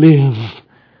will live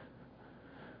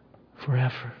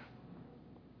forever.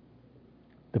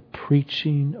 The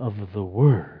preaching of the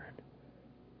Word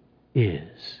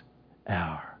is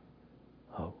our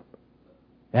hope.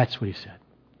 That's what he said.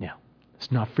 Now,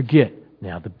 let's not forget.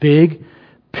 Now, the big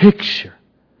picture.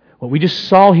 What we just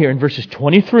saw here in verses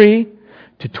 23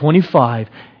 to 25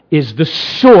 is the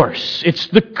source. It's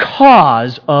the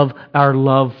cause of our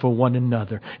love for one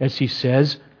another. As he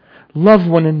says, love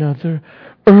one another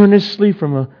earnestly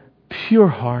from a pure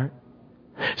heart.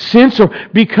 Since or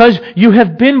because you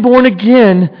have been born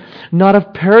again, not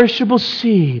of perishable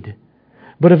seed,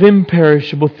 but of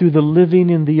imperishable through the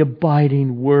living and the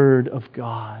abiding Word of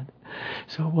God.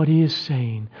 So what he is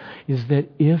saying is that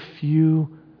if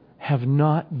you have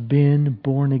not been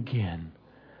born again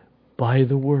by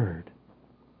the Word,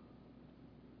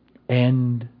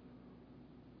 and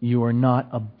you are not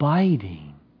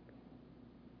abiding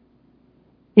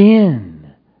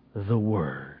in the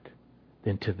Word,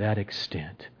 then to that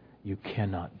extent you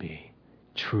cannot be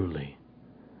truly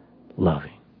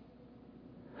loving.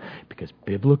 Because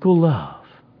biblical love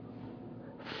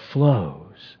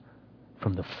flows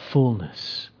from the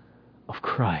fullness of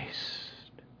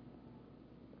Christ.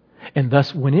 And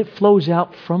thus, when it flows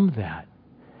out from that,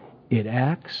 it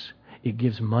acts, it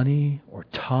gives money or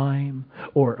time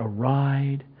or a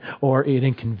ride, or it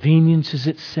inconveniences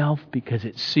itself because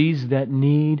it sees that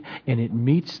need and it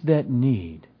meets that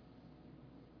need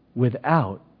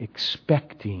without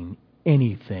expecting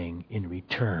anything in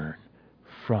return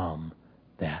from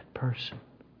that person.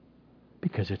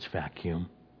 Because its vacuum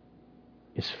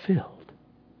is filled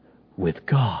with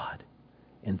God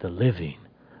and the living,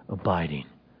 abiding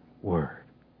Word.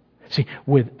 See,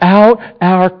 without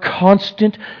our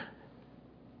constant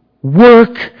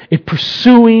work at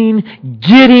pursuing,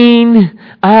 getting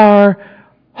our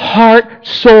heart,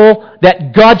 soul,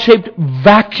 that God-shaped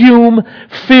vacuum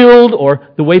filled, or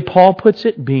the way Paul puts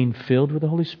it, being filled with the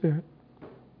Holy Spirit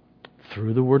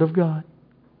through the Word of God.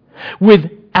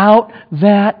 Without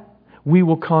that, we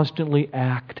will constantly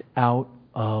act out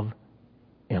of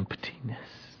emptiness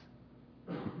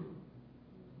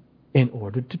in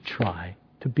order to try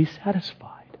to be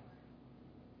satisfied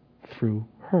through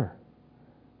her,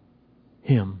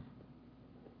 him,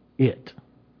 it.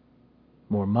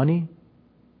 More money,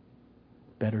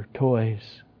 better toys.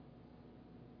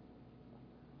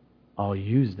 I'll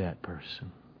use that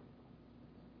person.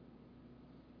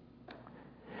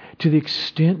 To the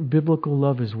extent biblical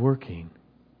love is working,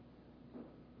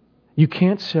 you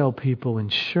can't sell people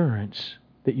insurance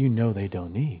that you know they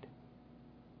don't need.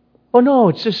 Oh no,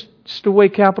 it's just the way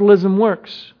capitalism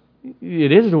works.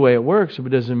 It is the way it works, but it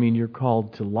doesn't mean you're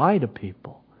called to lie to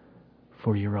people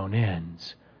for your own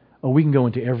ends. Oh, we can go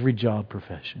into every job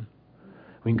profession.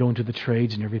 We can go into the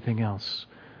trades and everything else.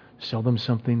 Sell them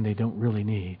something they don't really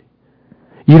need.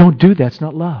 You don't do that. It's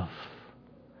not love.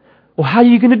 Well, how are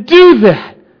you going to do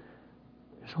that?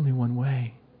 There's only one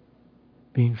way.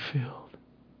 Being filled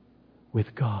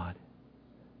with God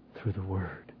through the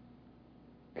Word.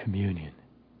 Communion.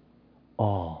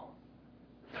 All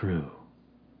through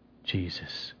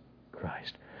Jesus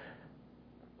Christ.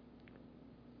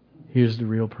 Here's the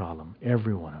real problem.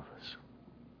 Every one of us.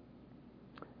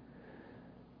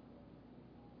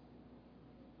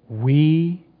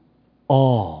 We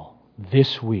all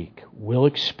this week will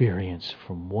experience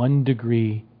from one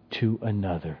degree to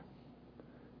another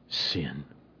sin.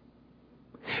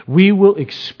 We will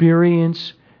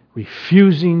experience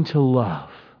refusing to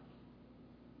love.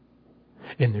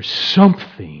 And there's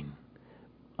something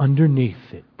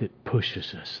underneath it that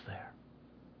pushes us there.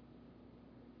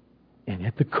 And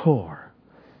at the core,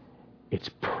 it's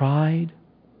pride,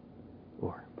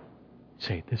 or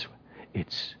say it this way,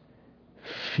 it's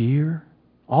fear.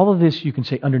 All of this you can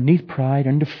say underneath pride,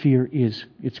 under fear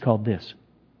it's called this,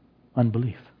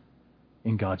 unbelief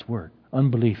in God's Word.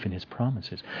 Unbelief in His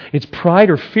promises. It's pride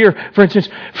or fear. For instance,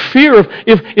 fear of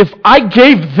if I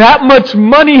gave that much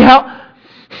money, how...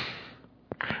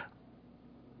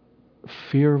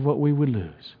 Fear of what we would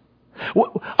lose.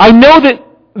 I know that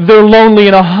they're lonely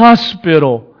in a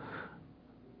hospital,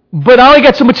 but I only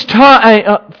got so much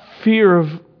time. Fear of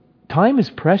time is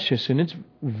precious and it's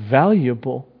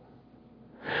valuable.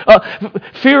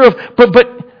 Fear of,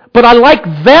 but I like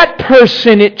that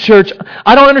person at church.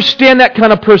 I don't understand that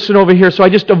kind of person over here, so I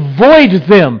just avoid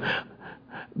them.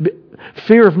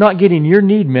 Fear of not getting your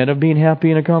need met, of being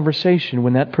happy in a conversation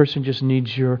when that person just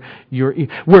needs your ear.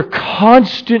 We're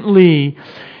constantly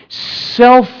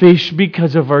selfish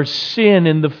because of our sin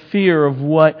and the fear of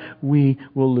what we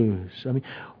will lose. I mean,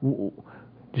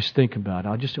 just think about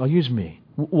it. I'll use me.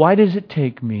 Why does it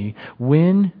take me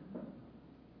when,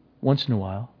 once in a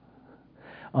while,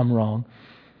 I'm wrong?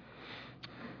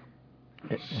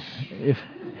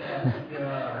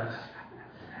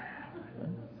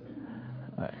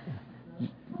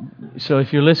 So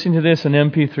if you're listening to this on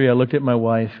MP3, I looked at my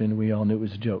wife and we all knew it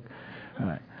was a joke. All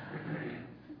right.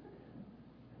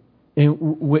 And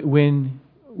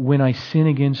when I sin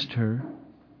against her,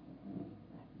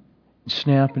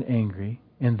 snap and angry,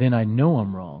 and then I know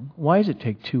I'm wrong, why does it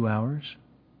take 2 hours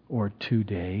or 2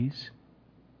 days?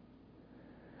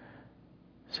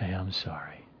 Say, I'm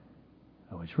sorry.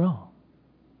 I was wrong.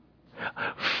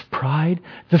 Pride,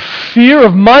 the fear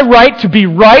of my right to be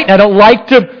right. I don't like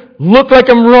to look like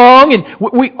I'm wrong. And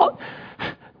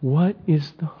what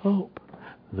is the hope?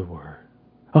 The Word.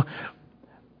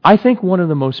 I think one of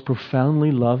the most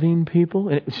profoundly loving people,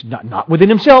 and it's not within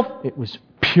himself, it was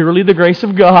purely the grace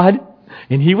of God,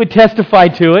 and he would testify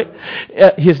to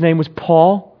it. His name was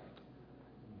Paul,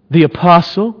 the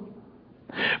apostle.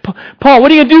 Paul, what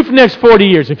are you going to do for the next 40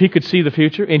 years? If he could see the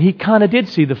future, and he kind of did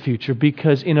see the future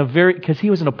because he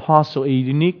was an apostle, a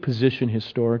unique position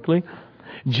historically.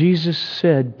 Jesus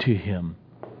said to him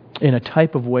in a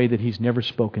type of way that He's never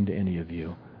spoken to any of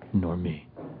you, nor me.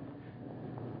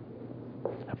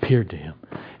 Appeared to him,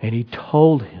 and He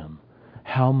told him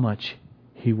how much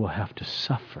he will have to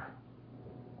suffer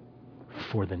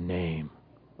for the name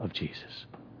of Jesus.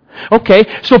 Okay,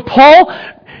 so Paul,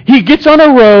 he gets on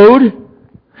a road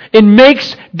and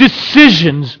makes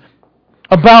decisions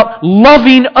about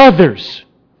loving others.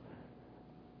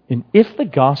 And if the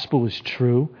gospel is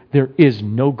true, there is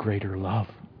no greater love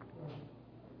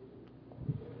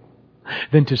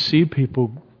than to see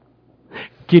people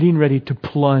getting ready to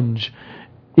plunge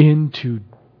into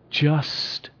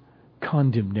just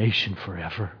condemnation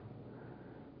forever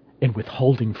and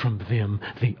withholding from them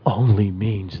the only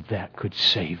means that could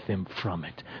save them from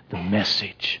it, the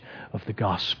message of the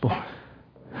gospel.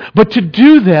 But to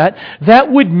do that, that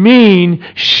would mean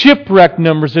shipwreck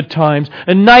numbers of times,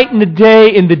 a night and a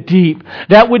day in the deep.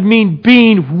 That would mean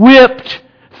being whipped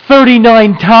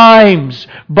 39 times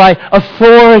by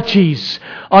authorities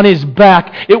on his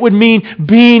back. It would mean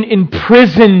being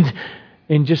imprisoned.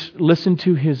 And just listen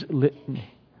to his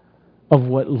litany of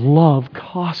what love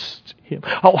costs him.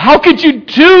 Oh, how could you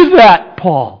do that,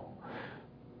 Paul?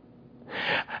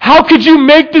 How could you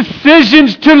make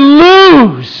decisions to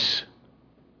lose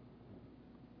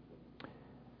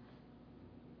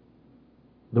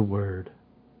the Word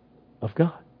of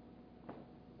God?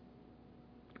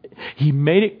 He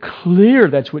made it clear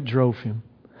that's what drove him.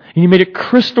 And he made it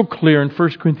crystal clear in 1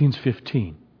 Corinthians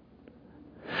 15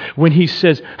 when he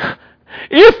says,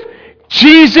 if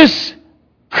Jesus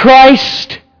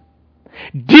Christ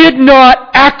did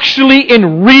not actually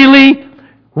and really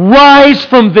rise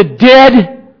from the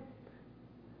dead,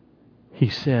 he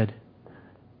said,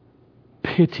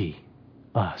 pity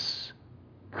us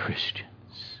Christians.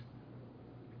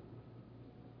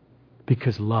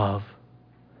 Because love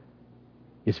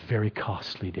is very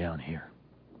costly down here.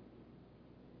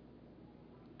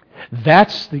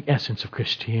 That's the essence of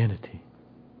Christianity.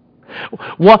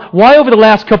 Why over the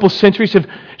last couple centuries have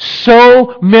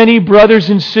so many brothers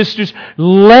and sisters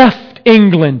left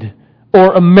England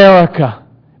or America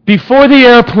before the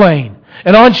airplane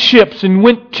and on ships and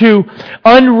went to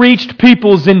unreached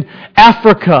peoples in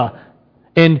Africa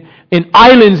and in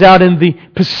islands out in the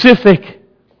Pacific,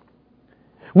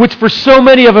 which for so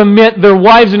many of them meant their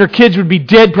wives and their kids would be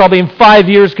dead probably in 5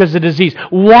 years because of disease?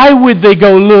 Why would they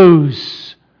go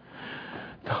lose?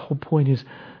 The whole point is,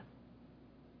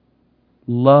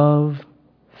 love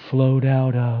flowed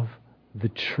out of the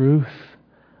truth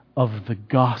of the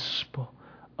gospel,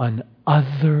 an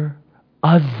other,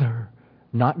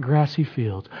 not grassy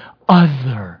fields,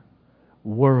 other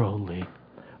worldly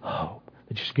hope.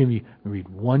 Just give me read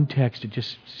one text. It's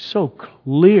just so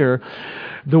clear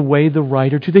the way the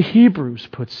writer to the Hebrews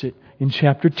puts it in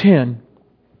chapter 10.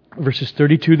 Verses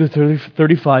 32 to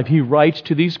 35, he writes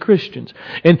to these Christians.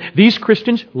 And these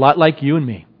Christians, a lot like you and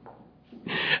me.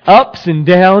 Ups and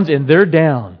downs, and they're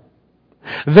down.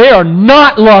 They are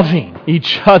not loving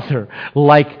each other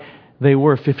like they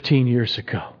were 15 years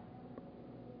ago.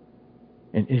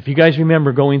 And if you guys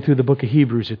remember going through the book of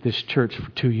Hebrews at this church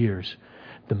for 2 years,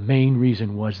 the main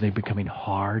reason was they becoming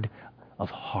hard of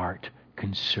heart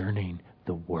concerning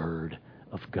the Word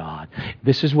of God.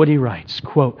 This is what he writes,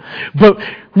 quote, "But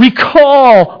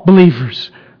recall,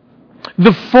 believers,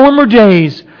 the former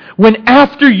days when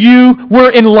after you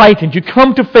were enlightened, you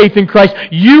come to faith in Christ,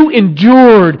 you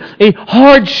endured a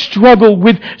hard struggle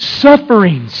with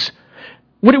sufferings."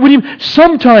 What do you mean?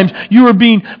 Sometimes you are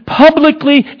being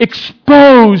publicly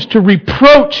exposed to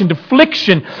reproach and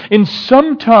affliction, and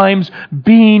sometimes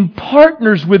being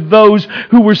partners with those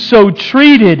who were so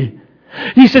treated.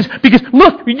 He says, because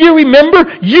look, you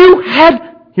remember, you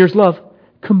had, here's love,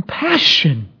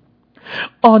 compassion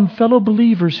on fellow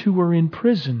believers who were in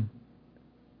prison.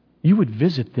 You would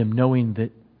visit them knowing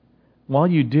that while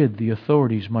you did, the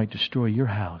authorities might destroy your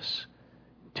house,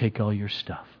 take all your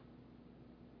stuff.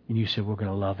 And you said, we're going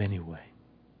to love anyway.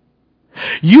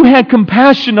 You had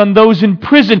compassion on those in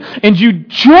prison, and you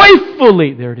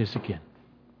joyfully, there it is again.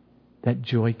 That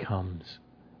joy comes.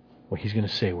 Well, he's going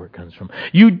to say where it comes from.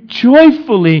 You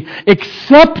joyfully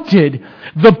accepted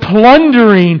the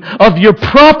plundering of your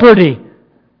property.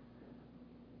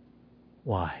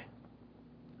 Why?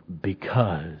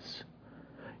 Because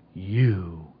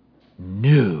you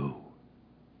knew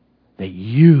that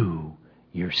you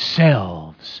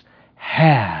yourselves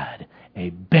had a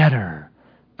better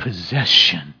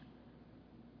possession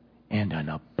and an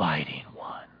abiding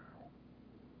one.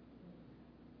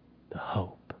 The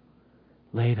hope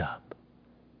laid up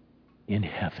in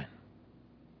heaven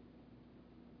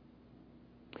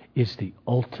is the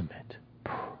ultimate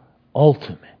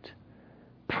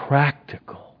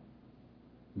practical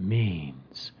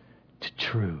means to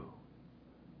true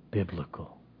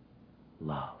biblical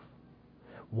love.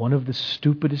 One of the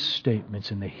stupidest statements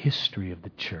in the history of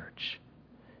the church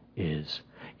is,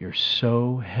 you're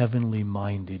so heavenly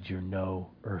minded, you're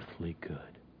no earthly good.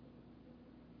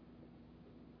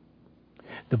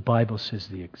 The Bible says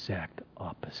the exact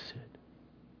opposite.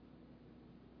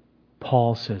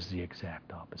 Paul says the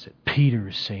exact opposite. Peter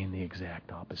is saying the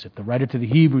exact opposite. The writer to the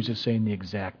Hebrews is saying the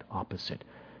exact opposite.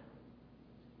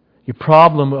 Your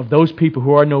problem of those people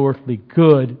who are no earthly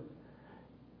good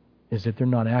is that they're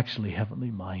not actually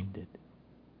heavenly minded.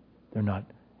 They're not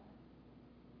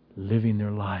living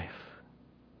their life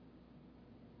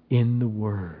in the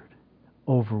Word,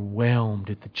 overwhelmed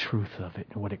at the truth of it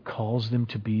and what it calls them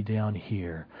to be down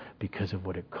here because of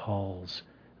what it calls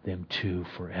them to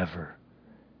forever,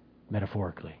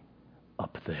 metaphorically,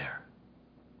 up there.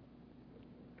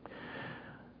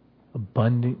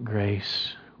 Abundant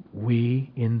grace,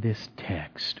 we in this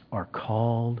text are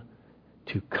called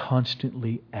to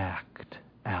constantly act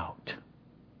out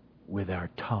with our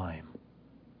time,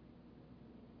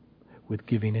 with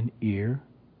giving an ear,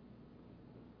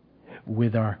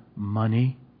 with our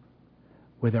money,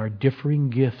 with our differing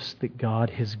gifts that God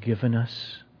has given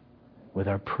us, with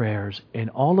our prayers, and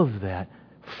all of that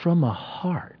from a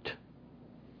heart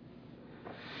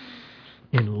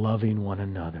in loving one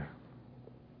another.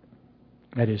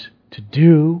 That is, to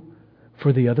do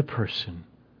for the other person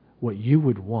what you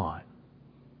would want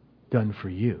done for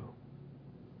you,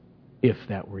 if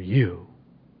that were you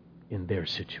in their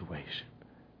situation.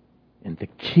 And the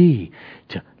key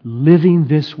to living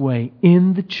this way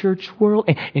in the church world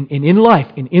and in life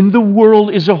and in the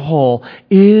world as a whole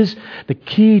is the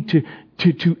key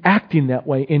to acting that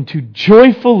way and to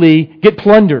joyfully get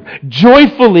plundered.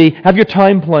 Joyfully have your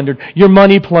time plundered, your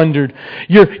money plundered,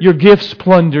 your gifts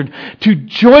plundered. To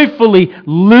joyfully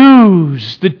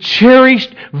lose the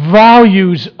cherished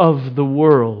values of the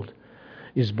world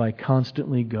is by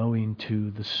constantly going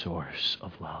to the source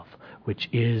of love, which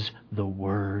is the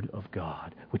Word of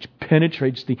God, which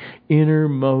penetrates the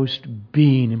innermost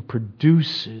being and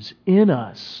produces in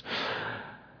us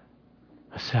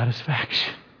a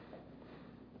satisfaction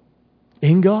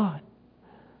in God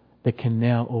that can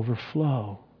now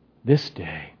overflow this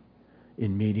day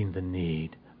in meeting the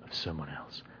need of someone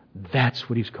else. That's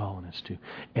what he's calling us to.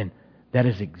 And that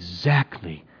is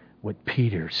exactly what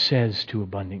Peter says to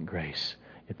abundant grace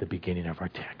at the beginning of our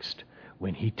text.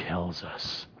 when He tells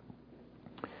us,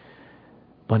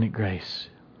 abundant grace,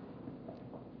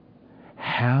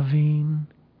 having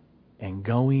and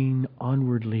going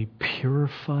onwardly,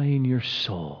 purifying your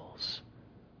souls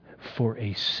for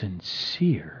a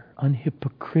sincere,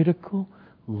 unhypocritical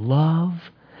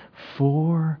love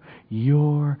for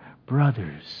your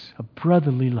brothers, a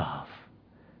brotherly love,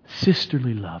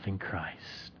 sisterly love in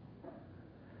Christ.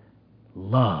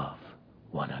 Love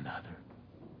one another.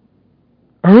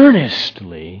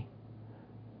 Earnestly,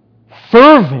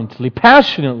 fervently,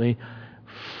 passionately,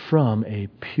 from a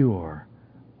pure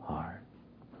heart.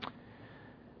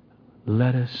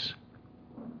 Let us,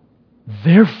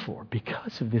 therefore,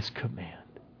 because of this command,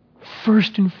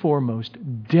 first and foremost,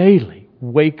 daily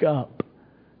wake up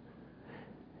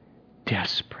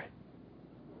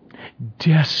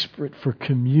desperate for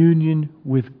communion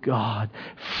with God.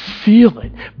 Feel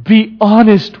it. Be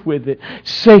honest with it.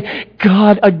 Say,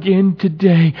 God, again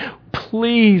today,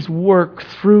 please work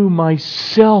through my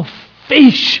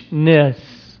selfishness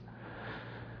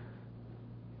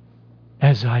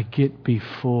as I get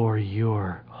before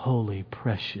your holy,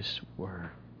 precious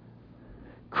word.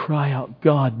 Cry out,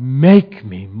 God, make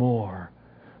me more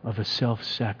of a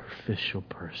self-sacrificial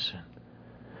person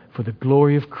for the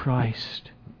glory of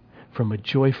Christ, from a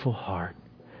joyful heart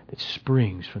that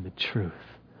springs from the truth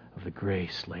of the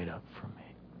grace laid up for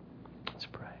me. Let's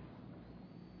pray.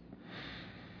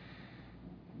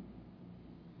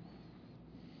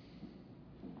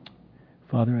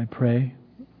 Father, I pray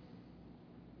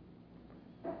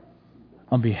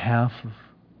on behalf of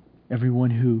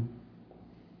everyone who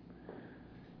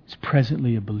is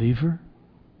presently a believer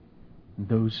and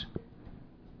those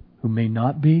who may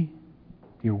not be.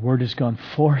 Your word has gone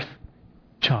forth.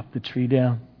 Chop the tree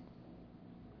down.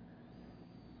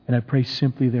 And I pray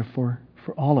simply, therefore,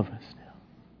 for all of us now.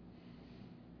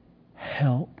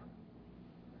 Help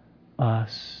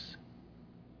us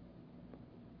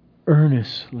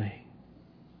earnestly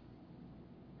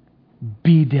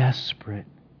be desperate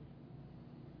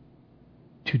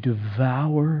to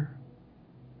devour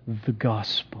the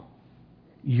gospel,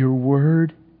 your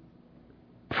word,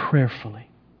 prayerfully,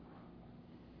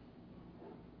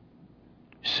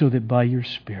 so that by your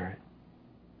Spirit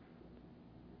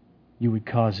you would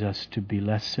cause us to be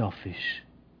less selfish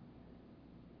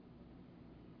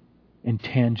and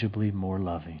tangibly more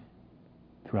loving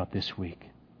throughout this week,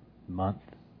 month,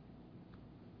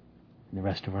 and the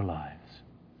rest of our lives.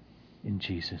 In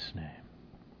Jesus' name,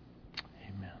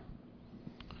 amen.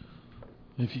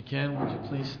 If you can, would you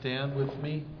please stand with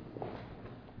me?